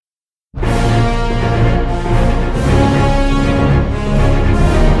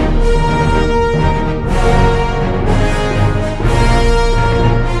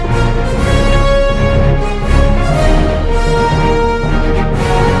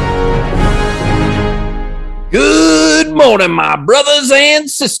morning, my brothers and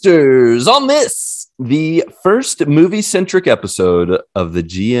sisters. On this, the first movie-centric episode of the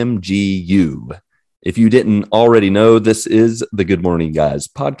GMGU. If you didn't already know, this is the Good Morning Guys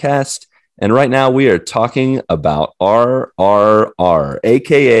podcast. And right now we are talking about RRR,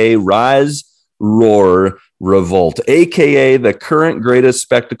 a.k.a. Rise, Roar, Revolt, a.k.a. the current greatest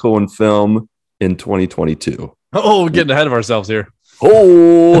spectacle in film in 2022. Oh, we're getting ahead of ourselves here.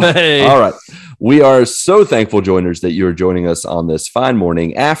 Oh, hey. All right. We are so thankful, joiners, that you are joining us on this fine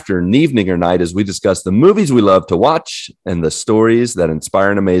morning, afternoon, evening, or night as we discuss the movies we love to watch and the stories that inspire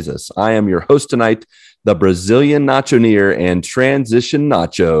and amaze us. I am your host tonight, the Brazilian nachoneer and transition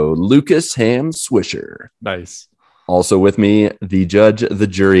nacho, Lucas Ham Swisher. Nice. Also with me, the judge, the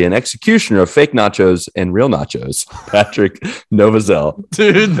jury, and executioner of fake nachos and real nachos, Patrick Novazell.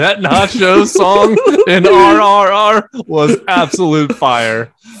 Dude, that nacho song in RRR was absolute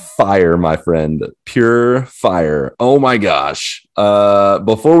fire. Fire, my friend. Pure fire. Oh my gosh.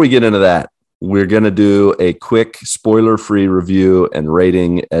 Before we get into that, we're going to do a quick spoiler-free review and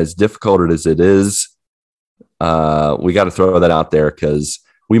rating. As difficult as it is, we got to throw that out there because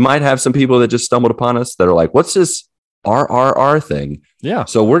we might have some people that just stumbled upon us that are like, what's this RRR thing? Yeah.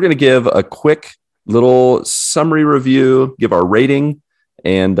 So we're going to give a quick little summary review, give our rating,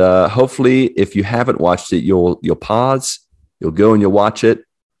 and hopefully if you haven't watched it, you'll pause, you'll go and you'll watch it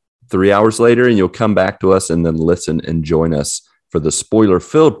 3 hours later, and you'll come back to us and then listen and join us for the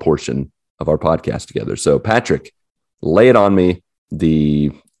spoiler-filled portion of our podcast together. So Patrick, lay it on me,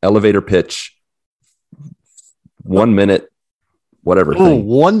 the elevator pitch, 1 minute, whatever. Oh,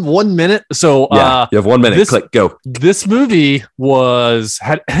 1 minute. So yeah, you have 1 minute. Click, go. This movie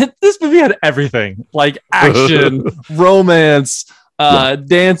had everything, like action, romance,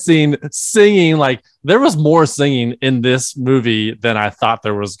 dancing, singing. Like there was more singing in this movie than I thought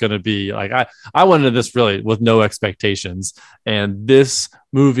there was going to be. Like I went into this really with no expectations, and this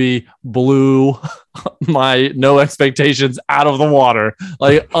movie blew my no expectations out of the water.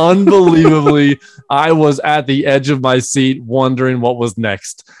 Like unbelievably, I was at the edge of my seat wondering what was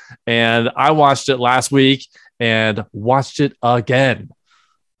next. And I watched it last week and watched it again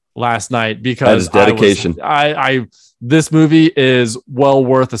last night because that is dedication. This movie is well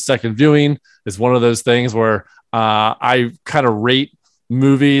worth a second viewing. It's one of those things where I kind of rate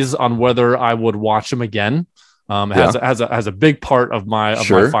movies on whether I would watch them again. Has a big part of my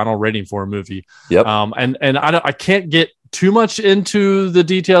final rating for a movie. Yep. And I can't get too much into the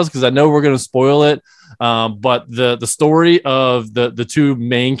details because I know we're going to spoil it. But the story of the two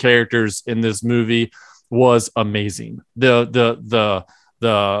main characters in this movie was amazing. The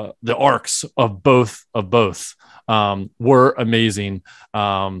arcs of both were amazing.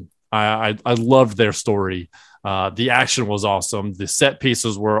 I loved their story. The action was awesome. The set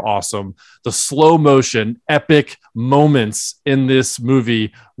pieces were awesome. The slow motion epic moments in this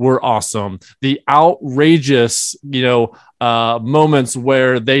movie were awesome. The outrageous, moments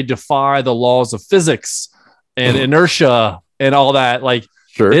where they defy the laws of physics and inertia and all that. Like,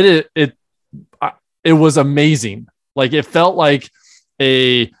 sure. It was amazing. Like it felt like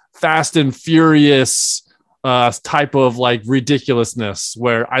a Fast and Furious type of like ridiculousness,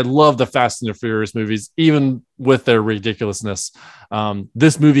 where I love the Fast and the Furious movies, even with their ridiculousness.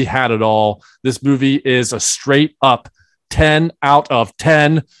 This movie had it all. This movie is a straight up 10 out of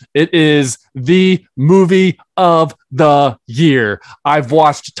 10. It is the movie of the year. I've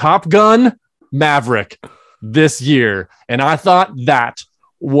watched Top Gun Maverick this year, and I thought that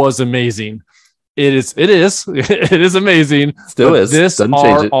was amazing. It is amazing. Still is. This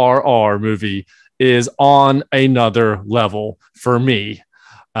RRR movie is on another level for me.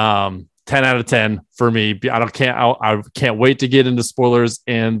 10 out of 10 for me. I can't wait to get into spoilers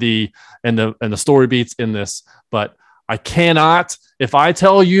and the story beats in this, but I cannot. If I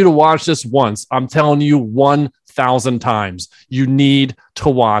tell you to watch this once, I'm telling you 1,000 times, you need to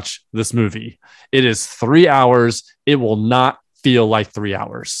watch this movie. It is 3 hours. It will not feel like 3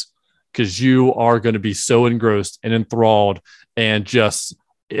 hours because you are going to be so engrossed and enthralled and just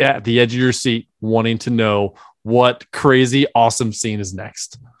at the edge of your seat wanting to know what crazy awesome scene is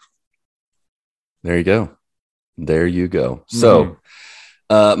next. There you go. So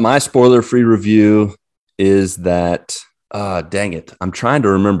my spoiler-free review is that, dang it, I'm trying to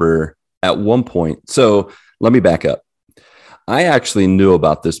remember at one point. So let me back up. I actually knew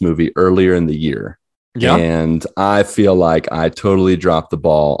about this movie earlier in the year. Yeah. And I feel like I totally dropped the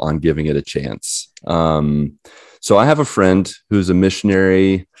ball on giving it a chance. So I have a friend who's a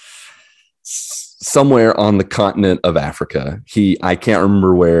missionary somewhere on the continent of Africa. I can't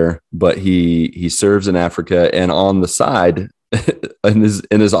remember where, but he serves in Africa, and on the side, in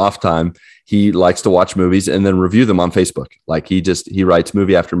his off time, he likes to watch movies and then review them on Facebook. Like he writes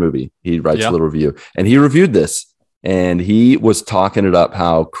movie after movie. He writes a little review, and he reviewed this, and he was talking it up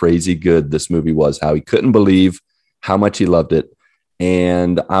how crazy good this movie was, how he couldn't believe how much he loved it.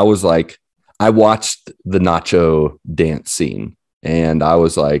 And I was like, I watched the nacho dance scene, and I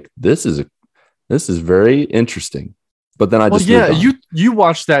was like, this is very interesting. But then I just you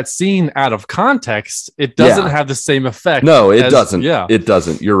watch that scene out of context. It doesn't have the same effect. No, it doesn't. Yeah, it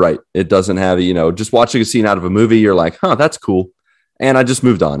doesn't. You're right. It doesn't have, just watching a scene out of a movie. You're like, huh, that's cool. And I just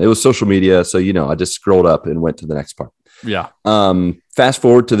moved on. It was social media. So, I just scrolled up and went to the next part. Yeah. Fast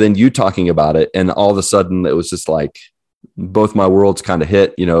forward to then you talking about it. And all of a sudden it was just like both my worlds kind of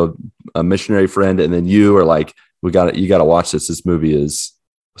hit, a missionary friend. And then you are like, you got to watch this. This movie is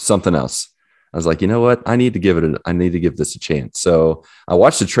something else. I was like, you know what? I need to give this a chance. So I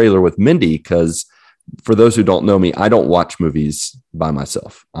watched the trailer with Mindy because for those who don't know me, I don't watch movies by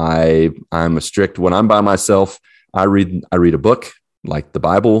myself. I'm when I'm by myself, I read a book like the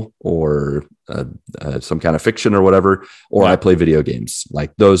Bible or some kind of fiction or whatever, or I play video games.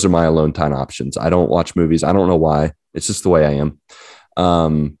 Like those are my alone time options. I don't watch movies. I don't know why. It's just the way I am.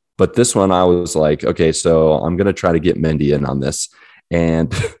 But this one, I was like, okay, so I'm going to try to get Mindy in on this.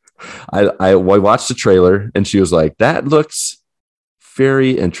 And I watched the trailer and she was like, that looks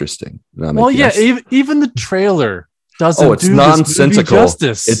very interesting. Well, yes. Even the trailer doesn't it's nonsensical.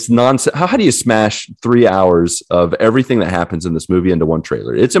 Justice. It's nonsense. How do you smash 3 hours of everything that happens in this movie into one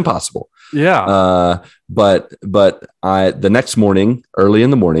trailer? It's impossible. Yeah. But the next morning, early in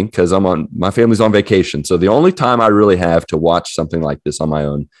the morning, because my family's on vacation. So the only time I really have to watch something like this on my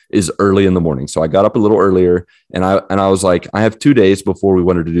own is early in the morning. So I got up a little earlier and I was like, I have 2 days before we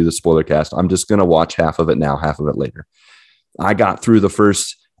wanted to do the spoiler cast. I'm just going to watch half of it now, half of it later. I got through the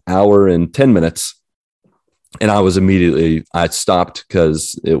first hour and 10 minutes. And I stopped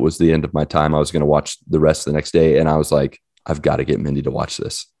because it was the end of my time. I was going to watch the rest the next day. And I was like, I've got to get Mindy to watch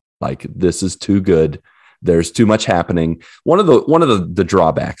this. Like, this is too good. There's too much happening. One of the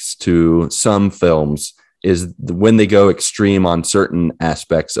drawbacks to some films is when they go extreme on certain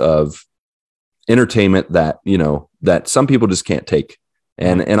aspects of entertainment that, that some people just can't take.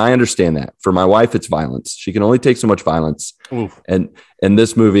 And I understand that. For my wife, it's violence. She can only take so much violence. Oof. And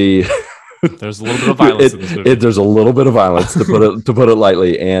this movie... There's a little bit of violence in this movie. There's a little bit of violence to put it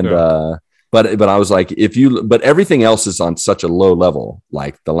lightly. And sure. But I was like, but everything else is on such a low level,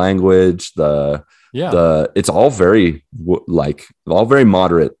 like the language, it's all very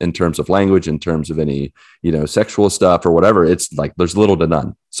moderate in terms of language, in terms of any, sexual stuff or whatever. It's like, there's little to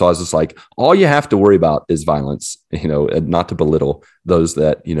none. So I was just like, all you have to worry about is violence, and not to belittle those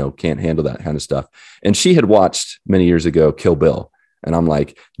that, can't handle that kind of stuff. And she had watched many years ago, Kill Bill. And I'm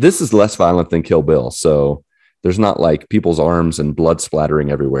like, this is less violent than Kill Bill. So there's not like people's arms and blood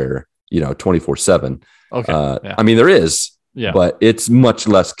splattering everywhere, 24/7. Okay. Yeah. I mean, there is, but it's much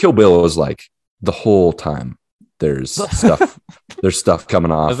less. Kill Bill was like the whole time. There's stuff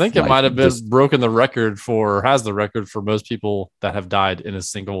coming off. I think it might have been broken the record has the record for most people that have died in a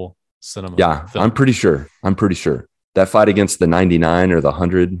single cinema. Yeah, film. I'm pretty sure that fight against the 99 or the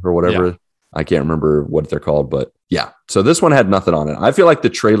 100 or whatever. Yeah. I can't remember what they're called, but yeah. So this one had nothing on it. I feel like the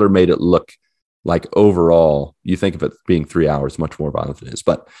trailer made it look like overall, you think of it being 3 hours, much more violent than it is.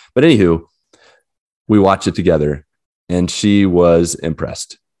 But anywho, we watched it together and she was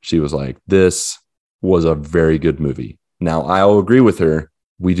impressed. She was like, this was a very good movie. Now, I'll agree with her.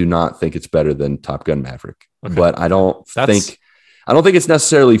 We do not think it's better than Top Gun Maverick, but I don't think it's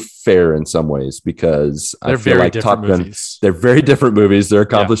necessarily fair in some ways because I feel like Top Gun, they're very different movies. They're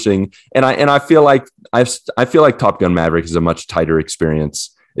accomplishing, and I feel like Top Gun Maverick is a much tighter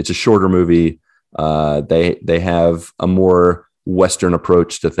experience. It's a shorter movie. They have a more Western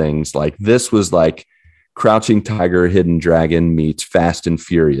approach to things. Like this was like Crouching Tiger, Hidden Dragon meets Fast and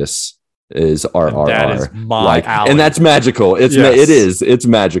Furious is RRR. That is my alley. And that's magical. It's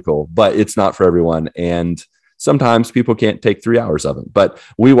magical, but it's not for everyone. And sometimes people can't take 3 hours of it, but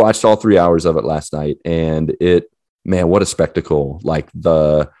we watched all 3 hours of it last night and what a spectacle. Like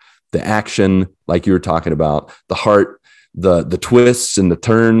the action, like you were talking about, the heart, the twists and the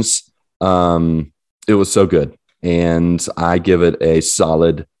turns. It was so good. And I give it a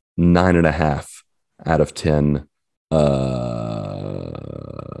solid 9.5 out of 10.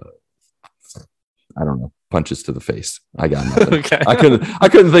 I don't know. Punches to the face. I got nothing. Okay. I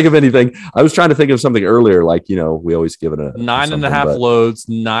couldn't think of anything. I was trying to think of something earlier, like, we always give it a 9.5 loads,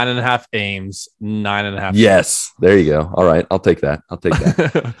 9.5 aims, 9.5. Yes. There you go. All right. I'll take that.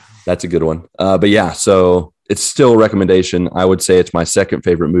 That's a good one. But yeah, so it's still a recommendation. I would say it's my second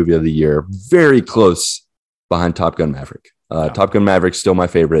favorite movie of the year. Very close behind Top Gun Maverick. Top Gun Maverick's still my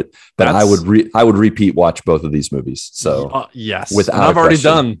favorite, but I would repeat watch both of these movies. So yes, without and I've already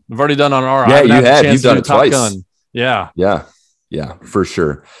done on RRR. Yeah, you have. You've done it twice. Gun. Yeah, for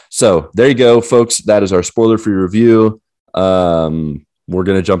sure. So there you go, folks. That is our spoiler-free review. We're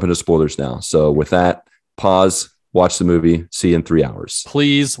going to jump into spoilers now. So with that, pause, watch the movie. See you in 3 hours.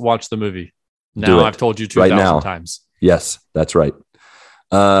 Please watch the movie. Now I've told you 2,000 times. Yes, that's right.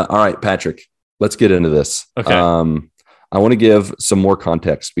 All right, Patrick, let's get into this. Okay. I want to give some more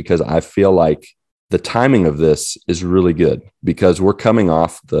context because I feel like the timing of this is really good because we're coming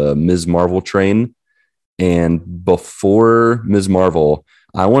off the Ms. Marvel train. And before Ms. Marvel,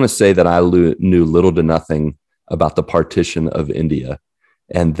 I want to say that I knew little to nothing about the partition of India.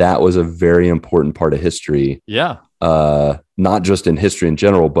 And that was a very important part of history. Yeah. Not just in history in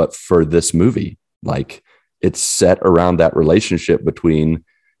general, but for this movie. Like it's set around that relationship between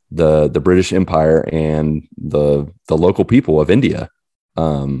the British Empire and the local people of India.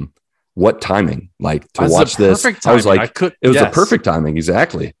 What timing? Like to watch this, I was like, it was the perfect timing.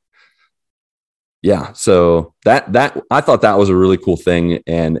 Exactly. Yeah. So that I thought that was a really cool thing.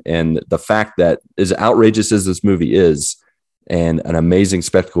 And the fact that as outrageous as this movie is and an amazing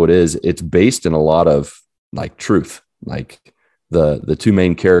spectacle it is, it's based in a lot of like truth. Like the two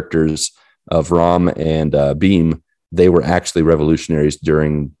main characters of Ram and Beam, they were actually revolutionaries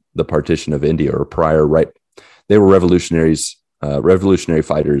during the partition of India or prior, right? They were revolutionary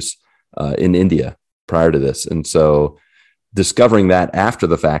fighters in India prior to this. And so discovering that after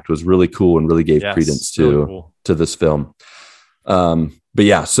the fact was really cool and really gave credence to this film. But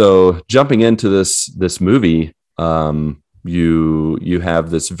yeah, so jumping into this movie, you have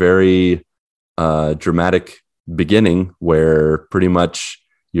this very dramatic beginning where pretty much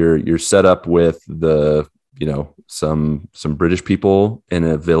you're set up with some British people in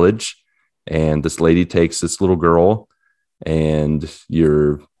a village, and this lady takes this little girl, and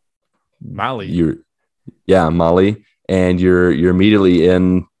Molly, and you're immediately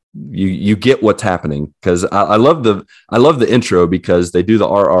in. You get what's happening because I love the intro because they do the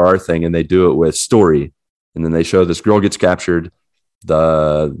RRR thing and they do it with story, and then they show this girl gets captured.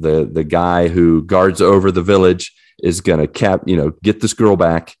 The guy who guards over the village is gonna get this girl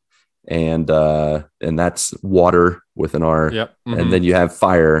back, and that's Water with an R. Yep. Mm-hmm. And then you have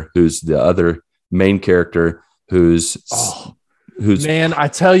Fire, who's the other main character, who's man, I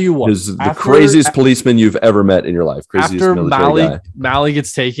tell you what, who's the craziest policeman you've ever met in your life. Craziest after military guy. Mally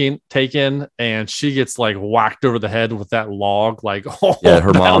gets taken, and she gets like whacked over the head with that log. Like,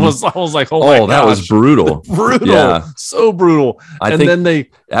 her mom. I was like, oh my gosh. That was brutal. Yeah, so brutal. I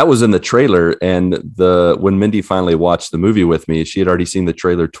think that was in the trailer, and when Mindy finally watched the movie with me, she had already seen the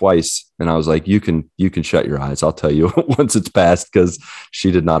trailer twice, and I was like, you can shut your eyes. I'll tell you once it's passed, because she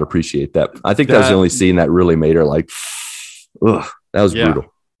did not appreciate that. I think that was the only scene that really made her like. Ugh, that was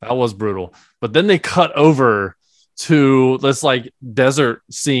brutal. That was brutal. But then they cut over to this like desert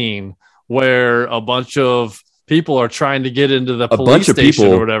scene where a bunch of people are trying to get into the police station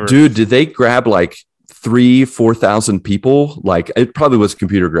or whatever. Dude, did they grab like 3,000-4,000 people? Like it probably was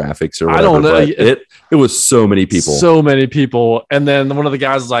computer graphics or whatever. I don't know. It was so many people. So many people. And then one of the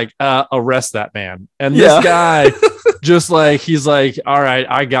guys is like, arrest that man. And this guy just like, he's like, all right,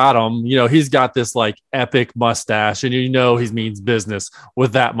 I got him. He's got this like epic mustache, and he means business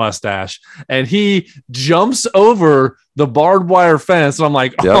with that mustache. And he jumps over the barbed wire fence. And I'm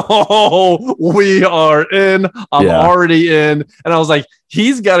like, oh, we are in. I'm already in. And I was like,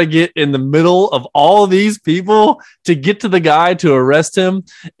 he's got to get in the middle of all these people to get to the guy to arrest him.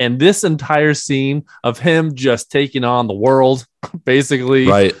 And this entire scene of him just taking on the world,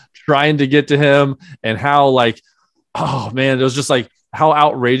 basically trying to get to him, and how like, oh man, it was just like how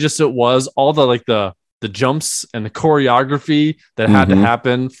outrageous it was. All the like the jumps and the choreography that had to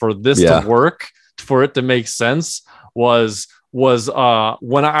happen for this to work, for it to make sense was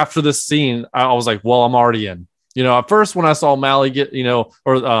when after this scene, I was like, well, I'm already in. At first when I saw Mally get,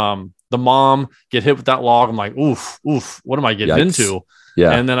 the mom get hit with that log, I'm like, oof, what am I getting into?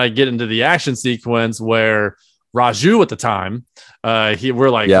 Yeah. And then I get into the action sequence where Raju at the time,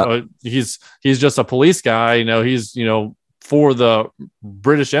 he's just a police guy, he's, for the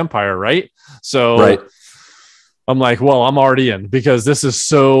British Empire. Right. So I'm like, well, I'm already in, because this is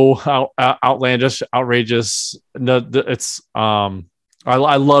so outlandish, outrageous. It's, I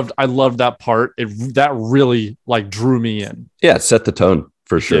loved that part. That really like drew me in. Yeah. It set the tone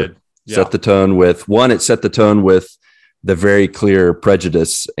for sure. Yeah. Set the tone with the very clear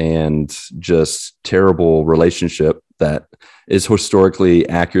prejudice and just terrible relationship that is historically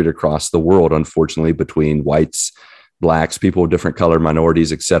accurate across the world, unfortunately, between whites, blacks, people of different color,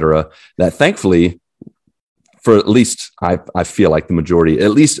 minorities, etc. That thankfully for at least I feel like the majority,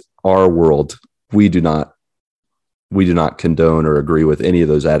 at least our world, we do not condone or agree with any of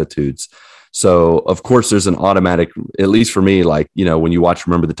those attitudes. So of course there's an automatic, at least for me, like, when you watch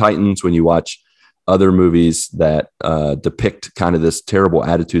Remember the Titans, when you watch other movies that depict kind of this terrible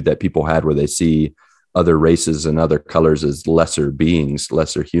attitude that people had where they see other races and other colors as lesser beings,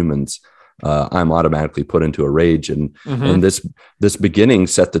 lesser humans, I'm automatically put into a rage. And this beginning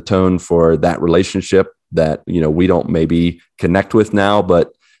set the tone for that relationship that, we don't maybe connect with now,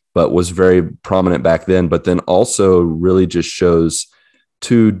 but was very prominent back then. But then also really just shows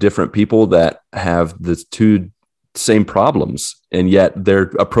two different people that have the two same problems, and yet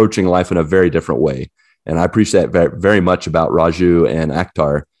they're approaching life in a very different way. And I appreciate that very, very much about Raju and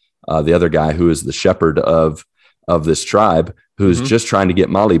Akhtar, the other guy who is the shepherd of this tribe, who's just trying to get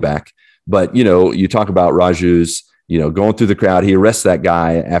Molly back. But, you talk about Raju's, going through the crowd. He arrests that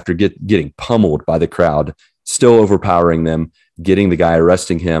guy after getting pummeled by the crowd, still overpowering them, getting the guy,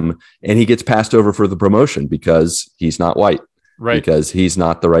 arresting him. And he gets passed over for the promotion because he's not white, right? Because he's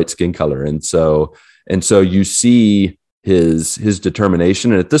not the right skin color. And so you see his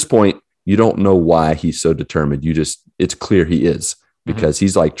determination. And at this point, you don't know why he's so determined. It's clear he is, because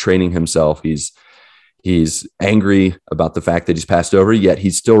he's like training himself. He's angry about the fact that he's passed over, yet he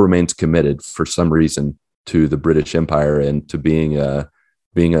still remains committed for some reason to the British Empire and to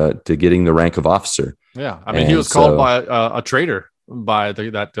to getting the rank of officer. Yeah. I mean, he was called by a traitor by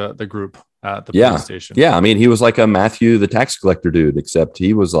the group at the police station. Yeah. I mean, he was like a Matthew, the tax collector dude, except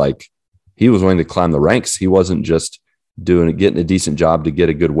he was willing to climb the ranks. He wasn't just getting a decent job to get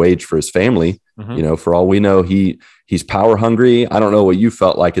a good wage for his family. For all we know, he's power hungry. I don't know what you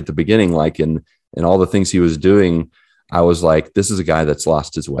felt like at the beginning, like in all the things he was doing. I was like, this is a guy that's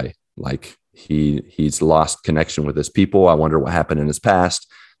lost his way. Like he's lost connection with his people. I wonder what happened in his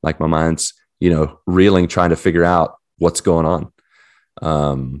past. Like my mind's, reeling, trying to figure out what's going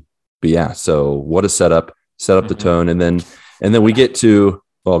on. But yeah, so what a set up the tone. And then we get to,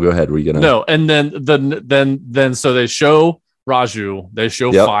 well, go ahead. Were you gonna? No, and then so they show Raju, they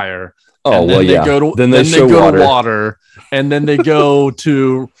show fire. Oh, well, yeah. Then they go to water, and then they go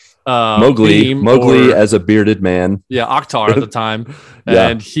to Mowgli as a bearded man. Yeah, Akhtar at the time,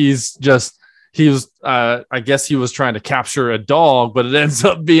 and I guess he was trying to capture a dog, but it ends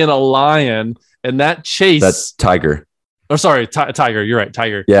up being a lion, and that chase. That's tiger. Oh, sorry, tiger. You're right,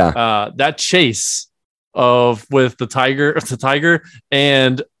 tiger. Yeah. That chase with the tiger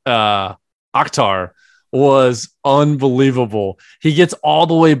and Akhtar was unbelievable. He gets all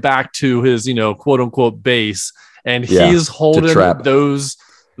the way back to his, quote unquote base, and he's holding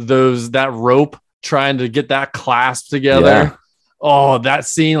that rope, trying to get that clasp together. Yeah. Oh, that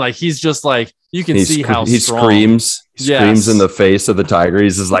scene, like he's just like, you can see how he strong. screams in the face of the tiger.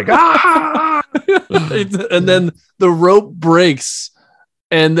 He's just like, ah! And then the rope breaks,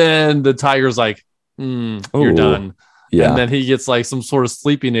 and then the tiger's like, you're done. Yeah. And then he gets like some sort of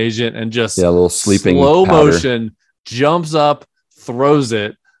sleeping agent and just a little sleeping slow powder. Motion, jumps up, throws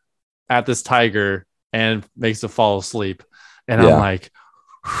it at this tiger and makes it fall asleep. And I'm like,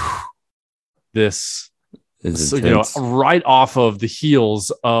 this is, right off of the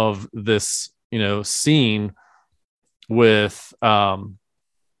heels of this, scene with Raju.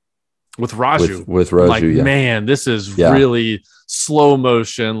 With Raju, like, man, this is really slow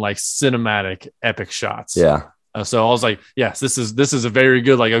motion, like cinematic, epic shots. Yeah. So I was like, yes, this is a very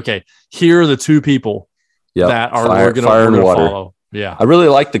good, like, okay, here are the two people that are we're gonna follow. Yeah. I really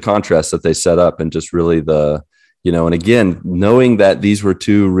like the contrast that they set up, and just really and again, knowing that these were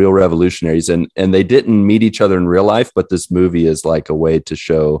two real revolutionaries, and they didn't meet each other in real life, but this movie is like a way to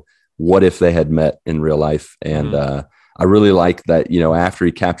show what if they had met in real life. And I really like that, after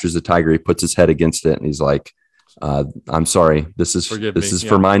he captures the tiger, he puts his head against it and he's like, I'm sorry, this is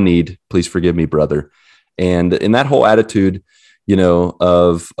for my need. Please forgive me, brother. And in that whole attitude,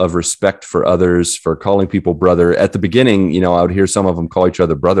 of respect for others, for calling people brother. At the beginning, I would hear some of them call each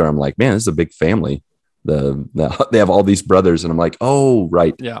other brother. I'm like, man, this is a big family. They have all these brothers, and I'm like, oh,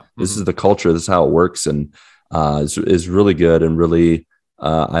 right. Yeah. This is the culture. This is how it works. And is really good. And really,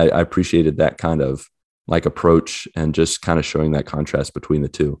 I appreciated that kind of like approach, and just kind of showing that contrast between the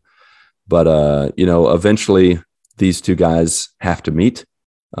two. But, eventually these two guys have to meet,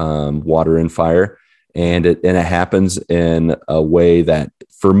 water and fire. And it happens in a way that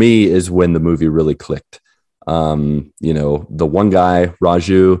for me is when the movie really clicked. The one guy,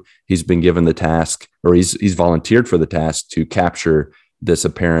 Raju, he's been given the task, or he's volunteered for the task to capture this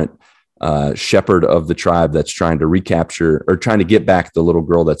apparent shepherd of the tribe that's trying to recapture, or trying to get back the little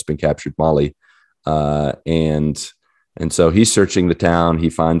girl that's been captured, Molly. And so he's searching the town. He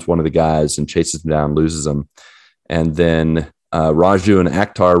finds one of the guys and chases him down, loses him. And then Raju and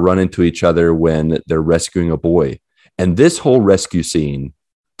Akhtar run into each other when they're rescuing a boy. And this whole rescue scene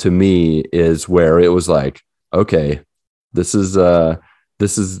to me is where it was like, okay, this is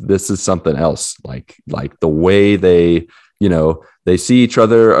something else. Like the way they, they see each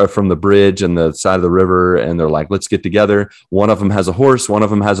other from the bridge and the side of the river, and they're like, let's get together. One of them has a horse, one of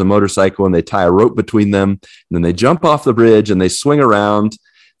them has a motorcycle, and they tie a rope between them. And then they jump off the bridge and they swing around.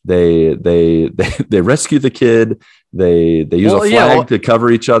 They rescue the kid. They use a flag to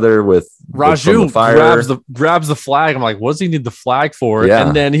cover each other with Raju fire. grabs the flag. I'm like, what does he need the flag for? Yeah.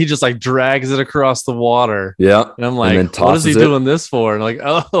 And then he just like drags it across the water. Yeah. And I'm like, what is he doing this for? And like,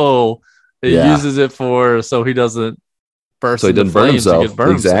 it uses it so he doesn't burst. So he doesn't burn himself.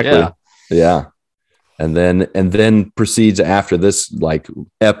 Exactly. Yeah. And then proceeds after this like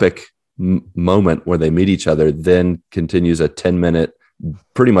epic moment where they meet each other, then continues a 10-minute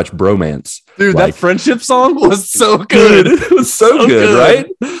pretty much bromance. Dude, that friendship song was so good. It was so good, right?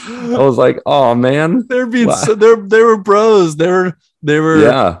 I was like, oh man, they're being they were bros. They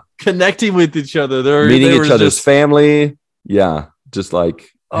were connecting with each other. They're meeting each other's family. Yeah. Just like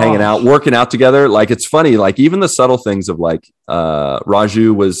hanging out, working out together. Like, it's funny, like even the subtle things of like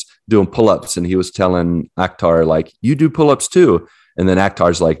Raju was doing pull-ups and he was telling Akhtar, like, you do pull-ups too. And then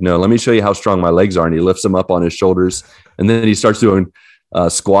Akhtar's like, no, let me show you how strong my legs are. And he lifts them up on his shoulders. And then he starts doing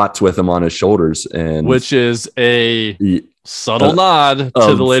squats with him on his shoulders, and which is a subtle nod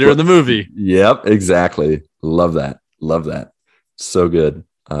to the later in the movie. Yep, exactly. Love that. So good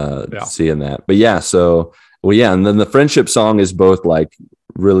seeing that. But and then the friendship song is both like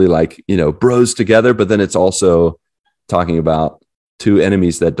really like, bros together, but then it's also talking about two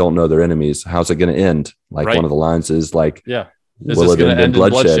enemies that don't know they're enemies. How's it going to end? Like one of the lines is like, is this going to end in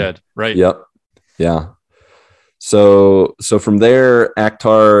bloodshed? Right. Yep. Yeah. So from there,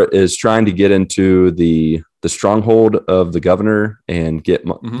 Akhtar is trying to get into the stronghold of the governor and get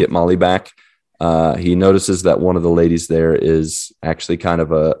Molly back. He notices that one of the ladies there is actually kind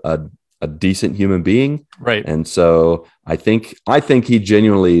of a decent human being, right? And so I think he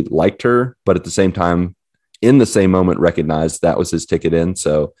genuinely liked her, but at the same time, in the same moment, recognized that was his ticket in.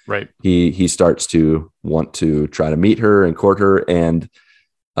 So he starts to want to try to meet her and court her, and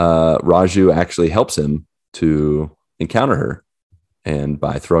Raju actually helps him to encounter her, and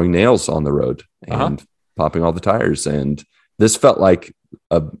by throwing nails on the road and popping all the tires. And this felt like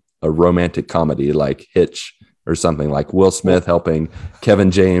a romantic comedy, like Hitch or something, like Will Smith helping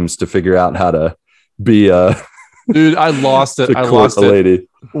Kevin James to figure out how to be dude, I lost it. I lost it lady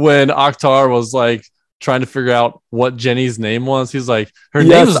when Akhtar was like trying to figure out what Jenny's name was. He's like, her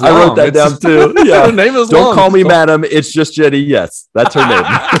name is long. I wrote that down too. Yeah. Her name is Don't long. call me madam. It's just Jenny. Yes, that's her name.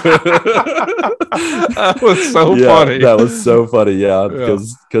 That was so funny. That was so funny. Yeah.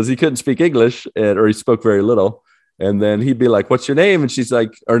 Because he couldn't speak English or he spoke very little. And then he'd be like, what's your name? And she's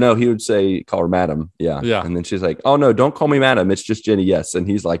like, or no, he would say, call her madam. Yeah. Yeah. And then she's like, oh no, don't call me madam. It's just Jenny. Yes. And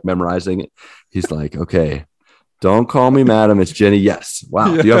he's like memorizing it. He's like, okay, don't call me madam. It's Jenny. Yes.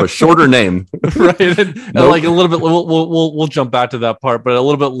 Wow. Do you have a shorter name? Right. And like a little bit, we'll jump back to that part, but a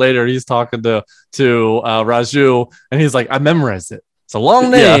little bit later, he's talking to Raju, and he's like, I memorized it. It's a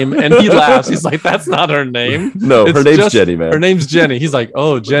long name. And he laughs. He's like, that's not her name. No, her name's Jenny, man. Her name's Jenny. He's like,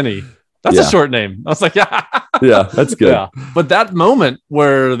 oh, Jenny. That's a short name. I was like, yeah. Yeah, that's good. Yeah. But that moment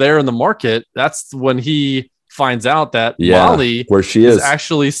where they're in the market, that's when he finds out that Molly, where she is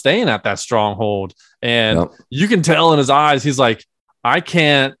actually staying at that stronghold. And you can tell in his eyes, he's like, I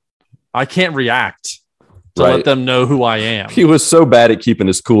can't react to let them know who I am. He was so bad at keeping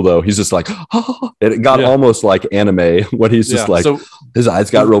his cool, though. He's just like, it got almost like anime when he's just like, his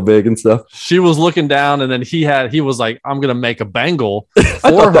eyes got real big and stuff. She was looking down, and then he was like, I'm going to make a bangle for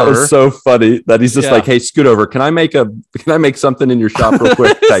her. That was so funny that he's just like, hey, scoot over. Can I make something in your shop real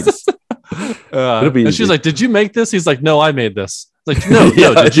quick? Thanks. And she's like, did you make this? He's like, no, I made this. It's like, no,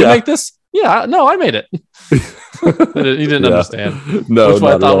 did you make this? Yeah, no, I made it. He didn't understand. No, which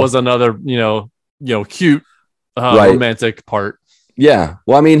I thought was another, cute romantic part. Yeah.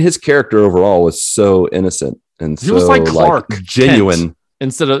 Well, I mean, his character overall was so innocent and he was like Clark genuine. Kent.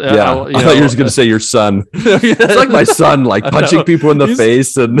 Instead of I thought you were going to say your son. It's like my son, like punching people in the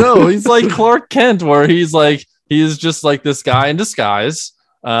face. And no, he's like Clark Kent, where he's just like this guy in disguise.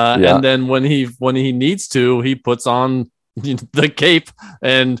 And then when he needs to, he puts on the cape,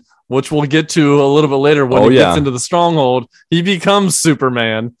 and which we'll get to a little bit later when he gets into the stronghold, he becomes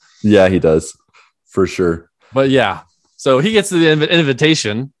Superman. Yeah, he does, for sure. But so he gets the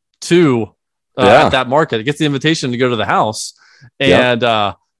invitation to at that market. He gets the invitation to go to the house, and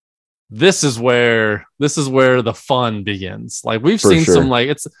this is where the fun begins. Like we've For seen sure. some, like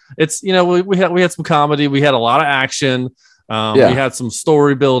it's we had some comedy, we had a lot of action, we had some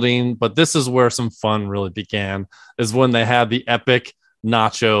story building, but this is where some fun really began. Is when they had the epic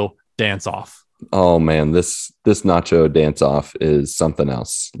Nacho dance off. Oh man, this Nacho dance off is something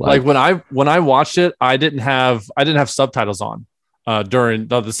else. Like when I watched it, I didn't have subtitles on during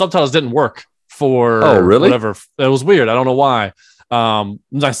the subtitles didn't work for whatever. It was weird. I don't know why.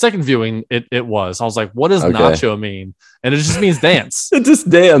 My second viewing, it was. I was like, what does Nacho mean? And it just means dance. It just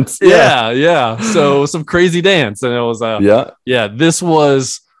dance. Yeah. So some crazy dance. And it was this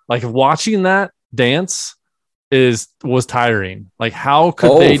was like watching that dance was tiring. Like how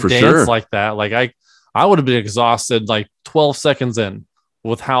could they dance like that? Like I would have been exhausted like 12 seconds in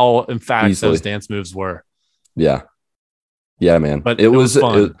with how emphatic those dance moves were. Yeah, man. But it was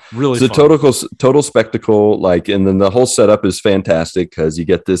fun. Really it's fun. a total spectacle. Like, and then the whole setup is fantastic because you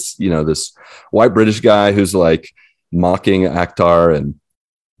get this, this white British guy who's like mocking Akhtar and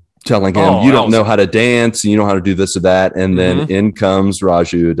telling him, you don't know how to dance, and you know how to do this or that. And then in comes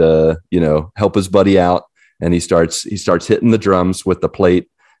Raju to, help his buddy out. And he starts hitting the drums with the plate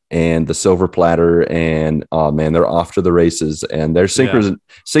and the silver platter, and oh man, they're off to the races. And their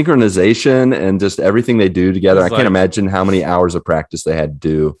synchronization and just everything they do together. I can't imagine how many hours of practice they had to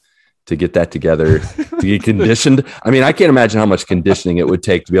do to get that together, to get conditioned. I mean, I can't imagine how much conditioning it would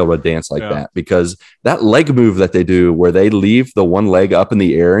take to be able to dance like that, because that leg move that they do where they leave the one leg up in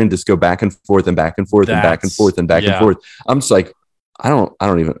the air and just go back and forth and back and forth and back and forth and back and forth. I'm just like, I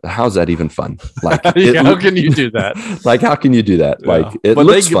don't even, how's that even fun? Like, how can you do that? Like, how can you do that? Like, it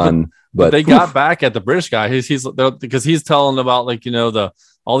looks fun, but they got back at the British guy. He's because he's telling about like,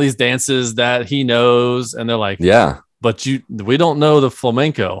 all these dances that he knows. And they're like, but we don't know the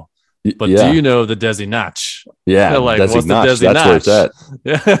flamenco, but do you know the Desi Nach? Yeah. They're like, what's the Desi Nach? That's where it's at.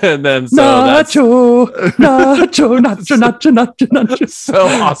 Yeah. And then Nacho. So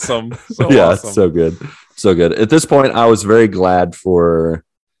awesome. It's so good. So good. At this point, I was very glad for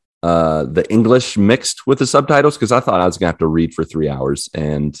the English mixed with the subtitles, because I thought I was gonna have to read for 3 hours,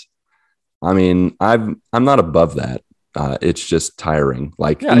 and I mean, I'm not above that. It's just tiring.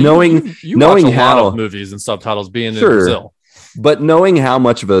 Like knowing watch a how lot of movies and subtitles being in Brazil, but knowing how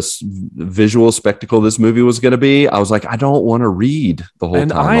much of a visual spectacle this movie was going to be, I was like, I don't want to read the whole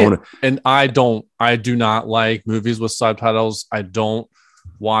time. I do not like movies with subtitles. I don't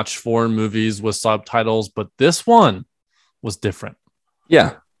watch foreign movies with subtitles, but this one was different.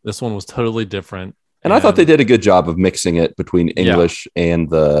 Yeah. This one was totally different. And I thought they did a good job of mixing it between English and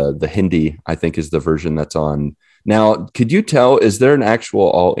the Hindi, I think is the version that's on. Now, could you tell, is there an actual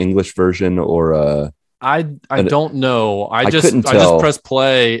all English version or I don't know. I just press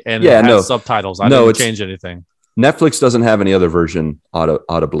play and it has subtitles. I didn't change anything. Netflix doesn't have any other version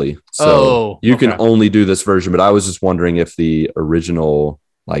audibly. So you can only do this version. But I was just wondering if the original,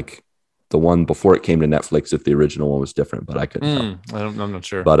 like the one before it came to Netflix, if the original one was different, but I couldn't tell. I'm not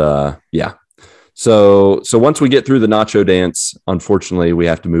sure. But yeah. So once we get through the Nacho dance, unfortunately, we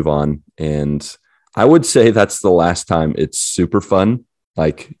have to move on. And I would say that's the last time it's super fun.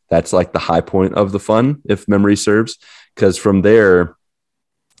 Like that's like the high point of the fun, if memory serves, because from there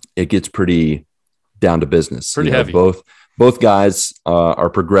it gets pretty down to business. Pretty heavy. Both guys are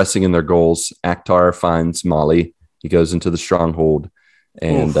progressing in their goals. Akhtar finds Molly. He goes into the stronghold,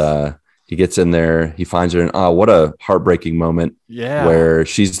 and he gets in there. He finds her, and what a heartbreaking moment! Yeah, where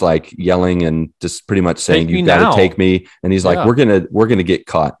she's like yelling and just pretty much saying, "You got to take me." And he's like, "We're gonna get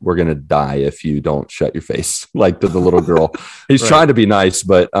caught. We're gonna die if you don't shut your face." Like to the little girl. He's trying to be nice,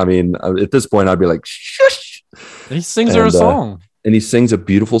 but I mean, at this point, I'd be like, "Shush!" And he sings her a song. And he sings a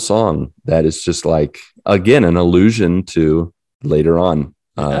beautiful song that is just like, again, an allusion to later on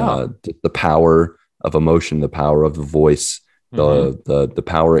the power of emotion, the power of the voice, the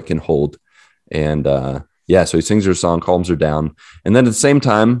power it can hold. And so he sings her a song, calms her down. And then at the same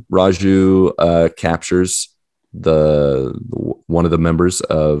time, Raju captures one of the members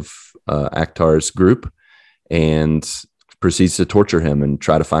of Akhtar's group and proceeds to torture him and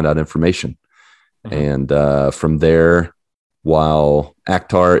try to find out information. And from there, while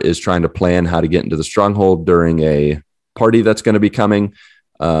Akhtar is trying to plan how to get into the stronghold during a party that's going to be coming,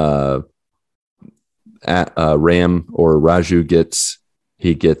 Ram or Raju gets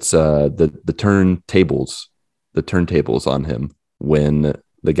the turntables on him when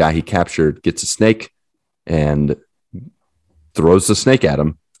the guy he captured gets a snake and throws the snake at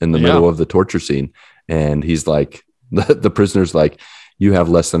him in the middle of the torture scene. And he's like, the prisoner's like, "You have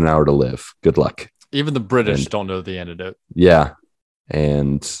less than an hour to live. Good luck." Even the British don't know the antidote. Yeah.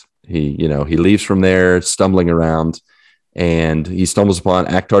 And he leaves from there stumbling around. and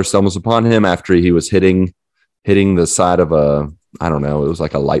Akhtar stumbles upon him after he was hitting the side of I don't know, it was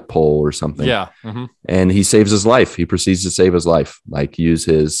like a light pole or something. Yeah. Mm-hmm. And he saves his life. He proceeds to save his life, like use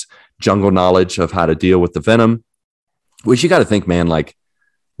his jungle knowledge of how to deal with the venom, which you got to think, man,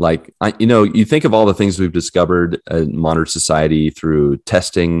 you think of all the things we've discovered in modern society through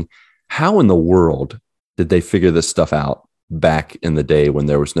testing. How in the world did they figure this stuff out back in the day when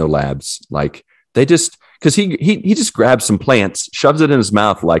there was no labs? Like because he just grabs some plants, shoves it in his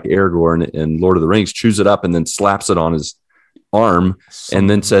mouth like Aragorn in Lord of the Rings, chews it up and then slaps it on his arm and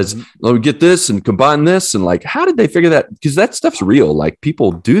then says, "Let me get this and combine this." And like, how did they figure that? Because that stuff's real. Like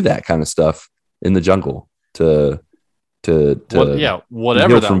people do that kind of stuff in the jungle to whatever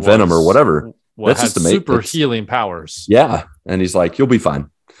heal from venom or whatever. That's just super healing powers. Yeah, and he's like, "You'll be fine,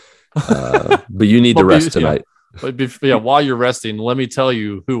 but you need to rest tonight." While you're resting, let me tell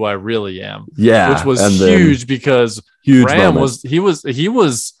you who I really am. Yeah, which was huge because Ram was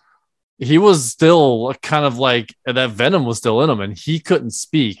still kind of like that venom was still in him and he couldn't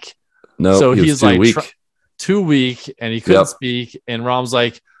speak. No, so he's too like weak. Too weak and he couldn't speak. And Ram's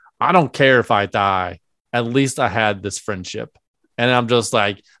like, I don't care if I die. At least I had this friendship. And I'm just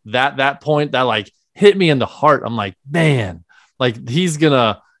like that point that like hit me in the heart. I'm like, man, like he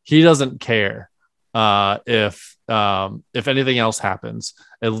doesn't care if anything else happens.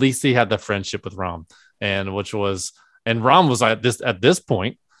 At least he had the friendship with Ram, and Ram was like at this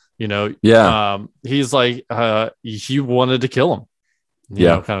point. He's like, he wanted to kill him, you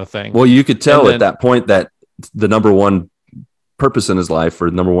know, kind of thing. Well, you could tell at that point that the number one purpose in his life, or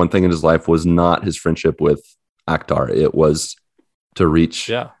the number one thing in his life, was not his friendship with Akhtar. It was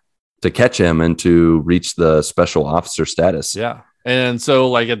to catch him and to reach the special officer status. Yeah. And so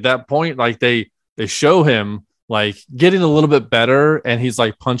like at that point, like they show him like getting a little bit better and he's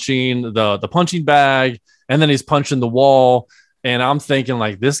like punching the punching bag and then he's punching the wall. And I'm thinking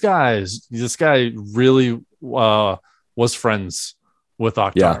like this guy really was friends with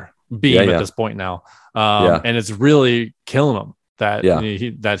Akhtar Beam at this point now. And it's really killing him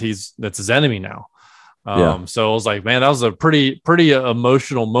that's his enemy now. So I was like, man, that was a pretty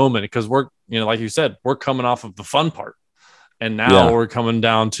emotional moment because we're, like you said, we're coming off of the fun part. And now we're coming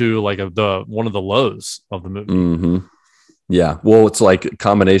down to like one of the lows of the movie. Mm-hmm. Yeah. Well, it's like a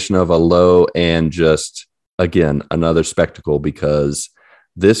combination of a low and just, again, another spectacle, because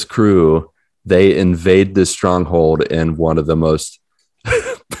this crew, they invade this stronghold in one of the most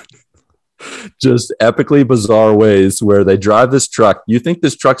just epically bizarre ways, where they drive this truck. You think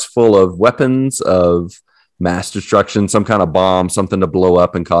this truck's full of weapons of mass destruction, some kind of bomb, something to blow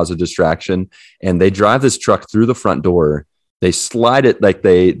up and cause a distraction. And they drive this truck through the front door. They slide it like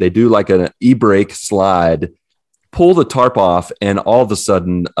they do like an e-brake slide, pull the tarp off, and all of a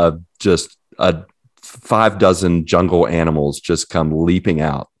sudden just a 5 dozen jungle animals just come leaping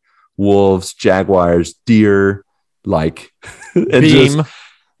out. Wolves, jaguars, deer, like Beam.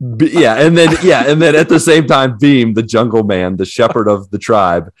 And then at the same time, Beam, the jungle man, the shepherd of the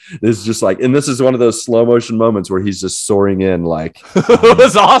tribe, is just like, and this is one of those slow motion moments where he's just soaring in like, it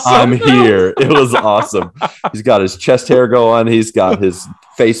was awesome. I'm here. It was awesome. He's got his chest hair going. He's got his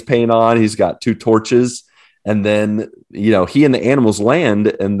face paint on. He's got 2 torches. And then, he and the animals land.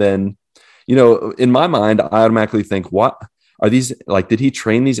 And then, in my mind, I automatically think, what are these? Like, did he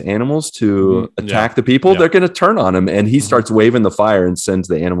train these animals to attack the people? They're going to turn on him. And he starts waving the fire and sends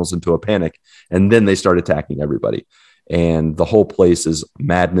the animals into a panic. And then they start attacking everybody. And the whole place is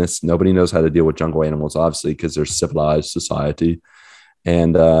madness. Nobody knows how to deal with jungle animals, obviously, because they're civilized society.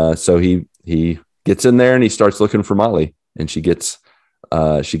 And so he gets in there and he starts looking for Molly. And she gets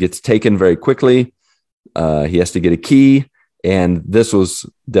taken very quickly. He has to get a key. And this was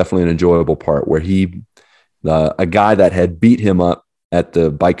definitely an enjoyable part where a guy that had beat him up at the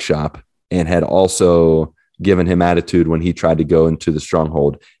bike shop and had also given him attitude when he tried to go into the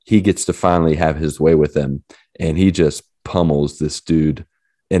stronghold, he gets to finally have his way with him. And he just pummels this dude.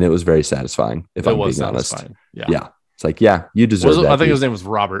 And it was very satisfying, if I'm being honest. Yeah. It's like, you deserve that. I think his name was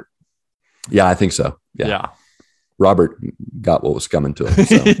Robert. Yeah, I think so. Yeah. Robert got what was coming to him.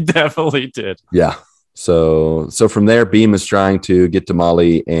 So. He definitely did. Yeah. So from there, Beam is trying to get to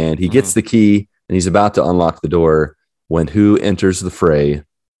Molly, and he gets the key and he's about to unlock the door when who enters the fray?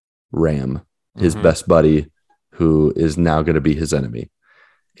 Ram, his best buddy, who is now going to be his enemy.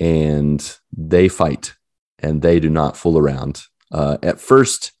 And they fight, and they do not fool around. At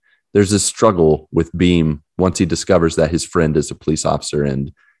first, there's this struggle with Beam once he discovers that his friend is a police officer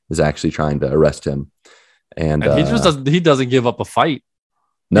and is actually trying to arrest him. And he doesn't give up a fight.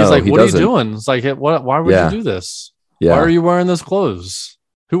 No, he's like, he what doesn't. Are you doing? It's like, why would you do this? Yeah. Why are you wearing those clothes?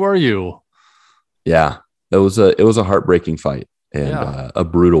 Who are you? Yeah. it was a heartbreaking fight, and a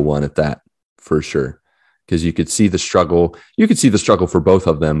brutal one at that, for sure. Because you could see the struggle. You could see the struggle for both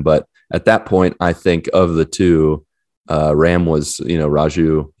of them, but at that point, I think of the two, Ram was,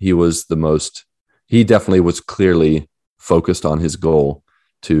 Raju. He was the most. He definitely was clearly focused on his goal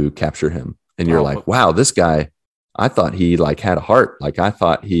to capture him. And you're like, wow, this guy. I thought he like had a heart. Like I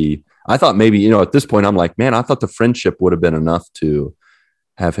thought maybe, at this point, I'm like, man, I thought the friendship would have been enough to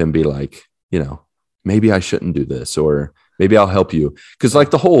have him be like, maybe I shouldn't do this, or maybe I'll help you. Because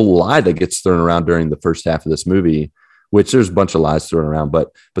like the whole lie that gets thrown around during the first half of this movie, which there's a bunch of lies thrown around,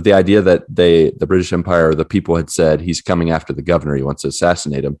 but the idea that the British Empire, the people had said he's coming after the governor, he wants to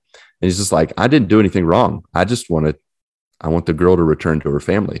assassinate him. And he's just like, I didn't do anything wrong. I want the girl to return to her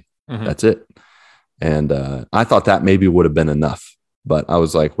family. Mm-hmm. That's it. And I thought that maybe would have been enough, but I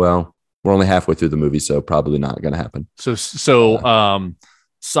was like, well, we're only halfway through the movie, so probably not going to happen. So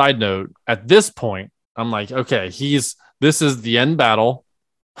side note, at this point, I'm like, okay, this is the end battle.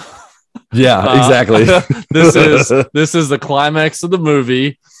 Yeah, exactly. This is the climax of the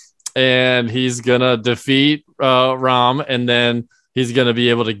movie, and he's gonna defeat Ram, and then he's gonna be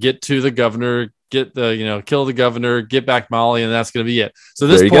able to get to the governor, kill the governor, get back Molly, and that's gonna be it. So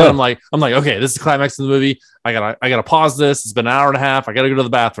this point, I'm like, okay, this is the climax of the movie. I gotta pause this. It's been an hour and a half. I gotta go to the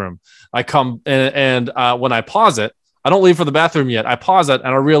bathroom. I come and when I pause it, I don't leave for the bathroom yet. I pause it and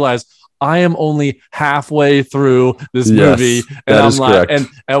I realize I am only halfway through this movie, and I'm like, correct. And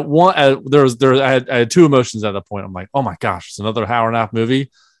at one, I had two emotions at that point. I'm like, oh my gosh, it's another hour and a half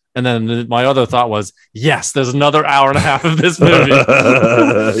movie. And then my other thought was, yes, there's another hour and a half of this movie.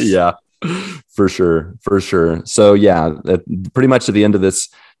 Yeah, for sure. So yeah, pretty much at the end of this,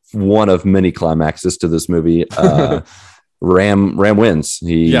 one of many climaxes to this movie, Ram wins.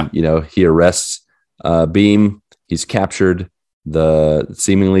 He arrests Beam. He's captured.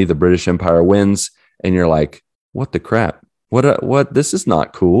 Seemingly the British Empire wins, and you're like, what the crap? What? This is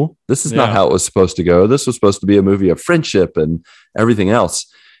not cool. This is not how it was supposed to go. This was supposed to be a movie of friendship and everything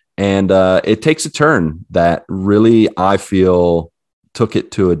else. And it takes a turn that really, I feel, took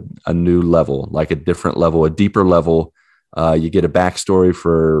it to a new level, like a different level, a deeper level. You get a backstory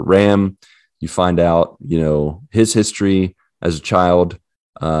for Ram. You find out, his history as a child,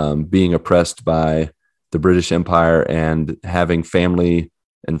 being oppressed by the British Empire and having family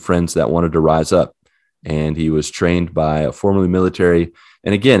and friends that wanted to rise up. And he was trained by a formerly military.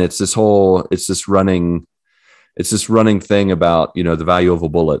 And again, it's this running thing about, the value of a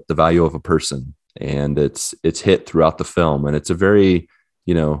bullet, the value of a person. And it's hit throughout the film. And it's a very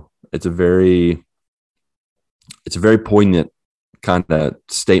poignant kind of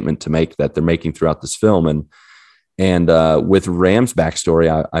statement to make that they're making throughout this film. And with Ram's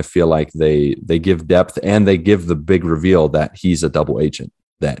backstory, I feel like they give depth, and they give the big reveal that he's a double agent,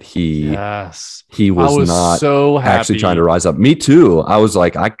 that he was not so actually trying to rise up. Me too. I was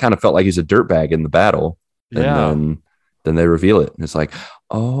like, I kind of felt like he's a dirtbag in the battle. And then they reveal it. And it's like,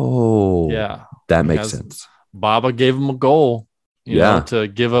 oh, yeah, that makes sense. Baba gave him a goal,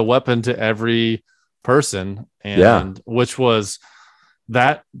 to give a weapon to every person. And which was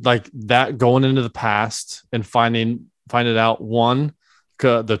that going into the past and finding out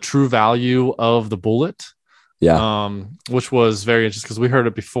the true value of the bullet, which was very interesting because we heard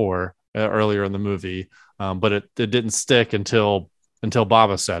it before earlier in the movie, but it didn't stick until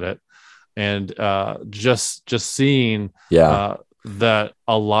Baba said it, and just seeing that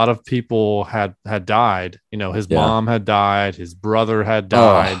a lot of people had died. His mom had died, his brother had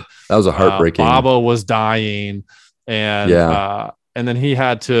died. That was a heartbreaking. Baba was dying, and then he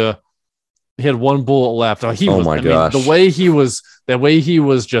had one bullet left. The way he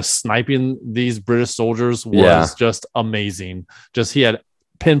was just sniping these British soldiers was just amazing. Just he had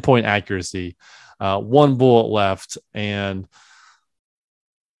pinpoint accuracy. One bullet left, and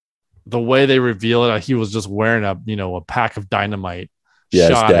the way they reveal it, he was just wearing a pack of dynamite. Yeah,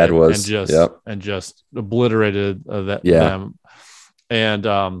 his dad was, and just obliterated them. And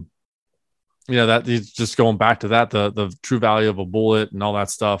that he's just going back to that, the true value of a bullet and all that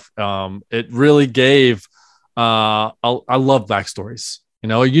stuff. It really gave. I love backstories.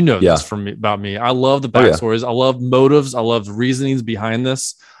 This from me about me. I love the backstories. I love motives. I love reasonings behind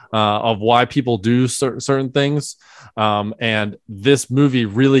this, of why people do certain things. And this movie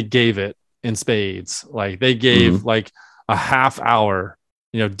really gave it in spades. Like they gave like a half hour,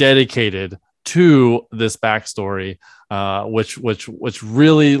 dedicated to this backstory, which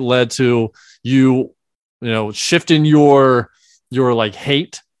really led to shifting your like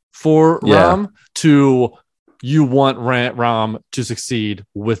hate for Ram to you want Ram to succeed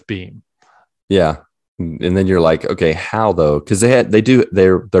with Beam. Yeah, And then you're like, okay, how though? Because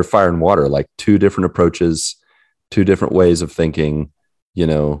they're fire and water, like two different approaches, two different ways of thinking. You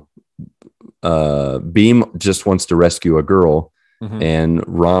know, Beam just wants to rescue a girl, and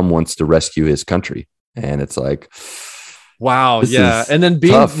Rom wants to rescue his country, and it's like, wow, yeah. And then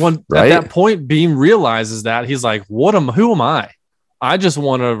Beam, tough, right? at that point, Beam realizes that he's like, who am I? I just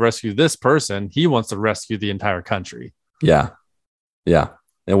want to rescue this person. He wants to rescue the entire country. Yeah, yeah.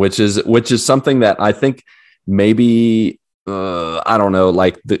 And which is something that I think maybe I don't know,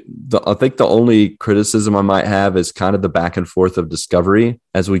 like I think the only criticism I might have is kind of the back and forth of Discovery.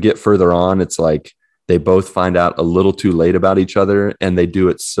 As we get further on, it's like they both find out a little too late about each other, and they do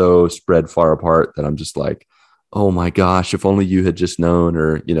it so spread far apart that I'm just like, oh my gosh, if only you had just known,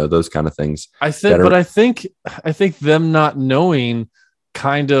 or those kind of things. I think them not knowing,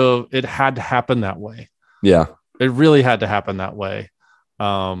 kind of, it had to happen that way. Yeah, it really had to happen that way.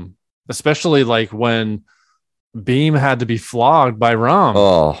 Especially like when Beam had to be flogged by Rom.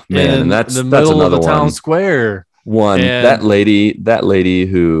 Oh man, and that's in the middle of the town square. That lady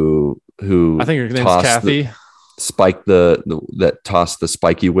who I think her name's Kathy. That tossed the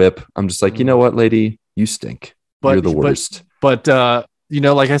spiky whip. I'm just like, you know what, lady, you stink. You're the worst. But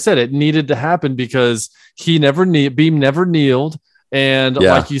like I said, it needed to happen because Beam never kneeled, and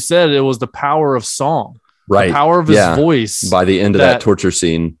like you said, it was the power of song. Right. The power of his voice. By the end of that torture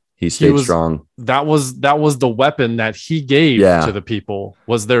scene, he stayed strong. That was the weapon that he gave to the people,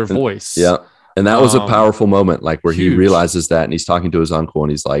 was their voice. Yeah. And that was a powerful moment, like where huge. He realizes that, and he's talking to his uncle,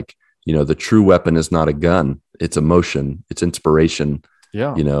 and he's like, the true weapon is not a gun. It's emotion. It's inspiration.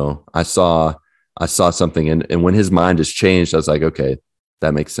 Yeah. I saw something, and when his mind has changed, I was like, okay,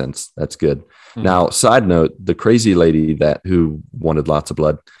 that makes sense. That's good. Mm-hmm. Now, side note, the crazy lady who wanted lots of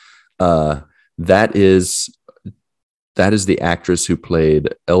blood, that is the actress who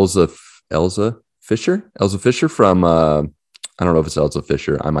played Elsa Fisher from I don't know if it's Elsa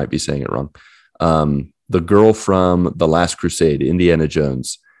Fisher. I might be saying it wrong. The girl from The Last Crusade, Indiana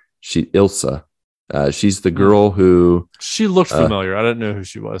Jones. Ilsa. She's the girl who... She looked familiar. I didn't know who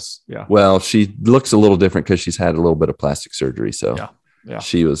she was. Yeah. Well, she looks a little different because she's had a little bit of plastic surgery. So yeah.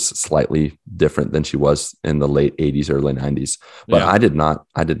 She was slightly different than she was in the late 80s, early 90s. But I did not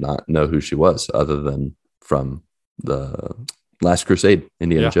know who she was other than from The Last Crusade,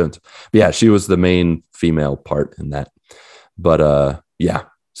 Indiana Jones. But yeah, she was the main female part in that. But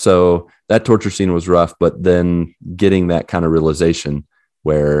so that torture scene was rough. But then getting that kind of realization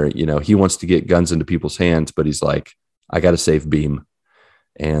where, he wants to get guns into people's hands, but he's like, I got to save Beam.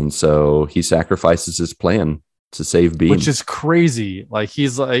 And so he sacrifices his plan to save Beam. Which is crazy. Like,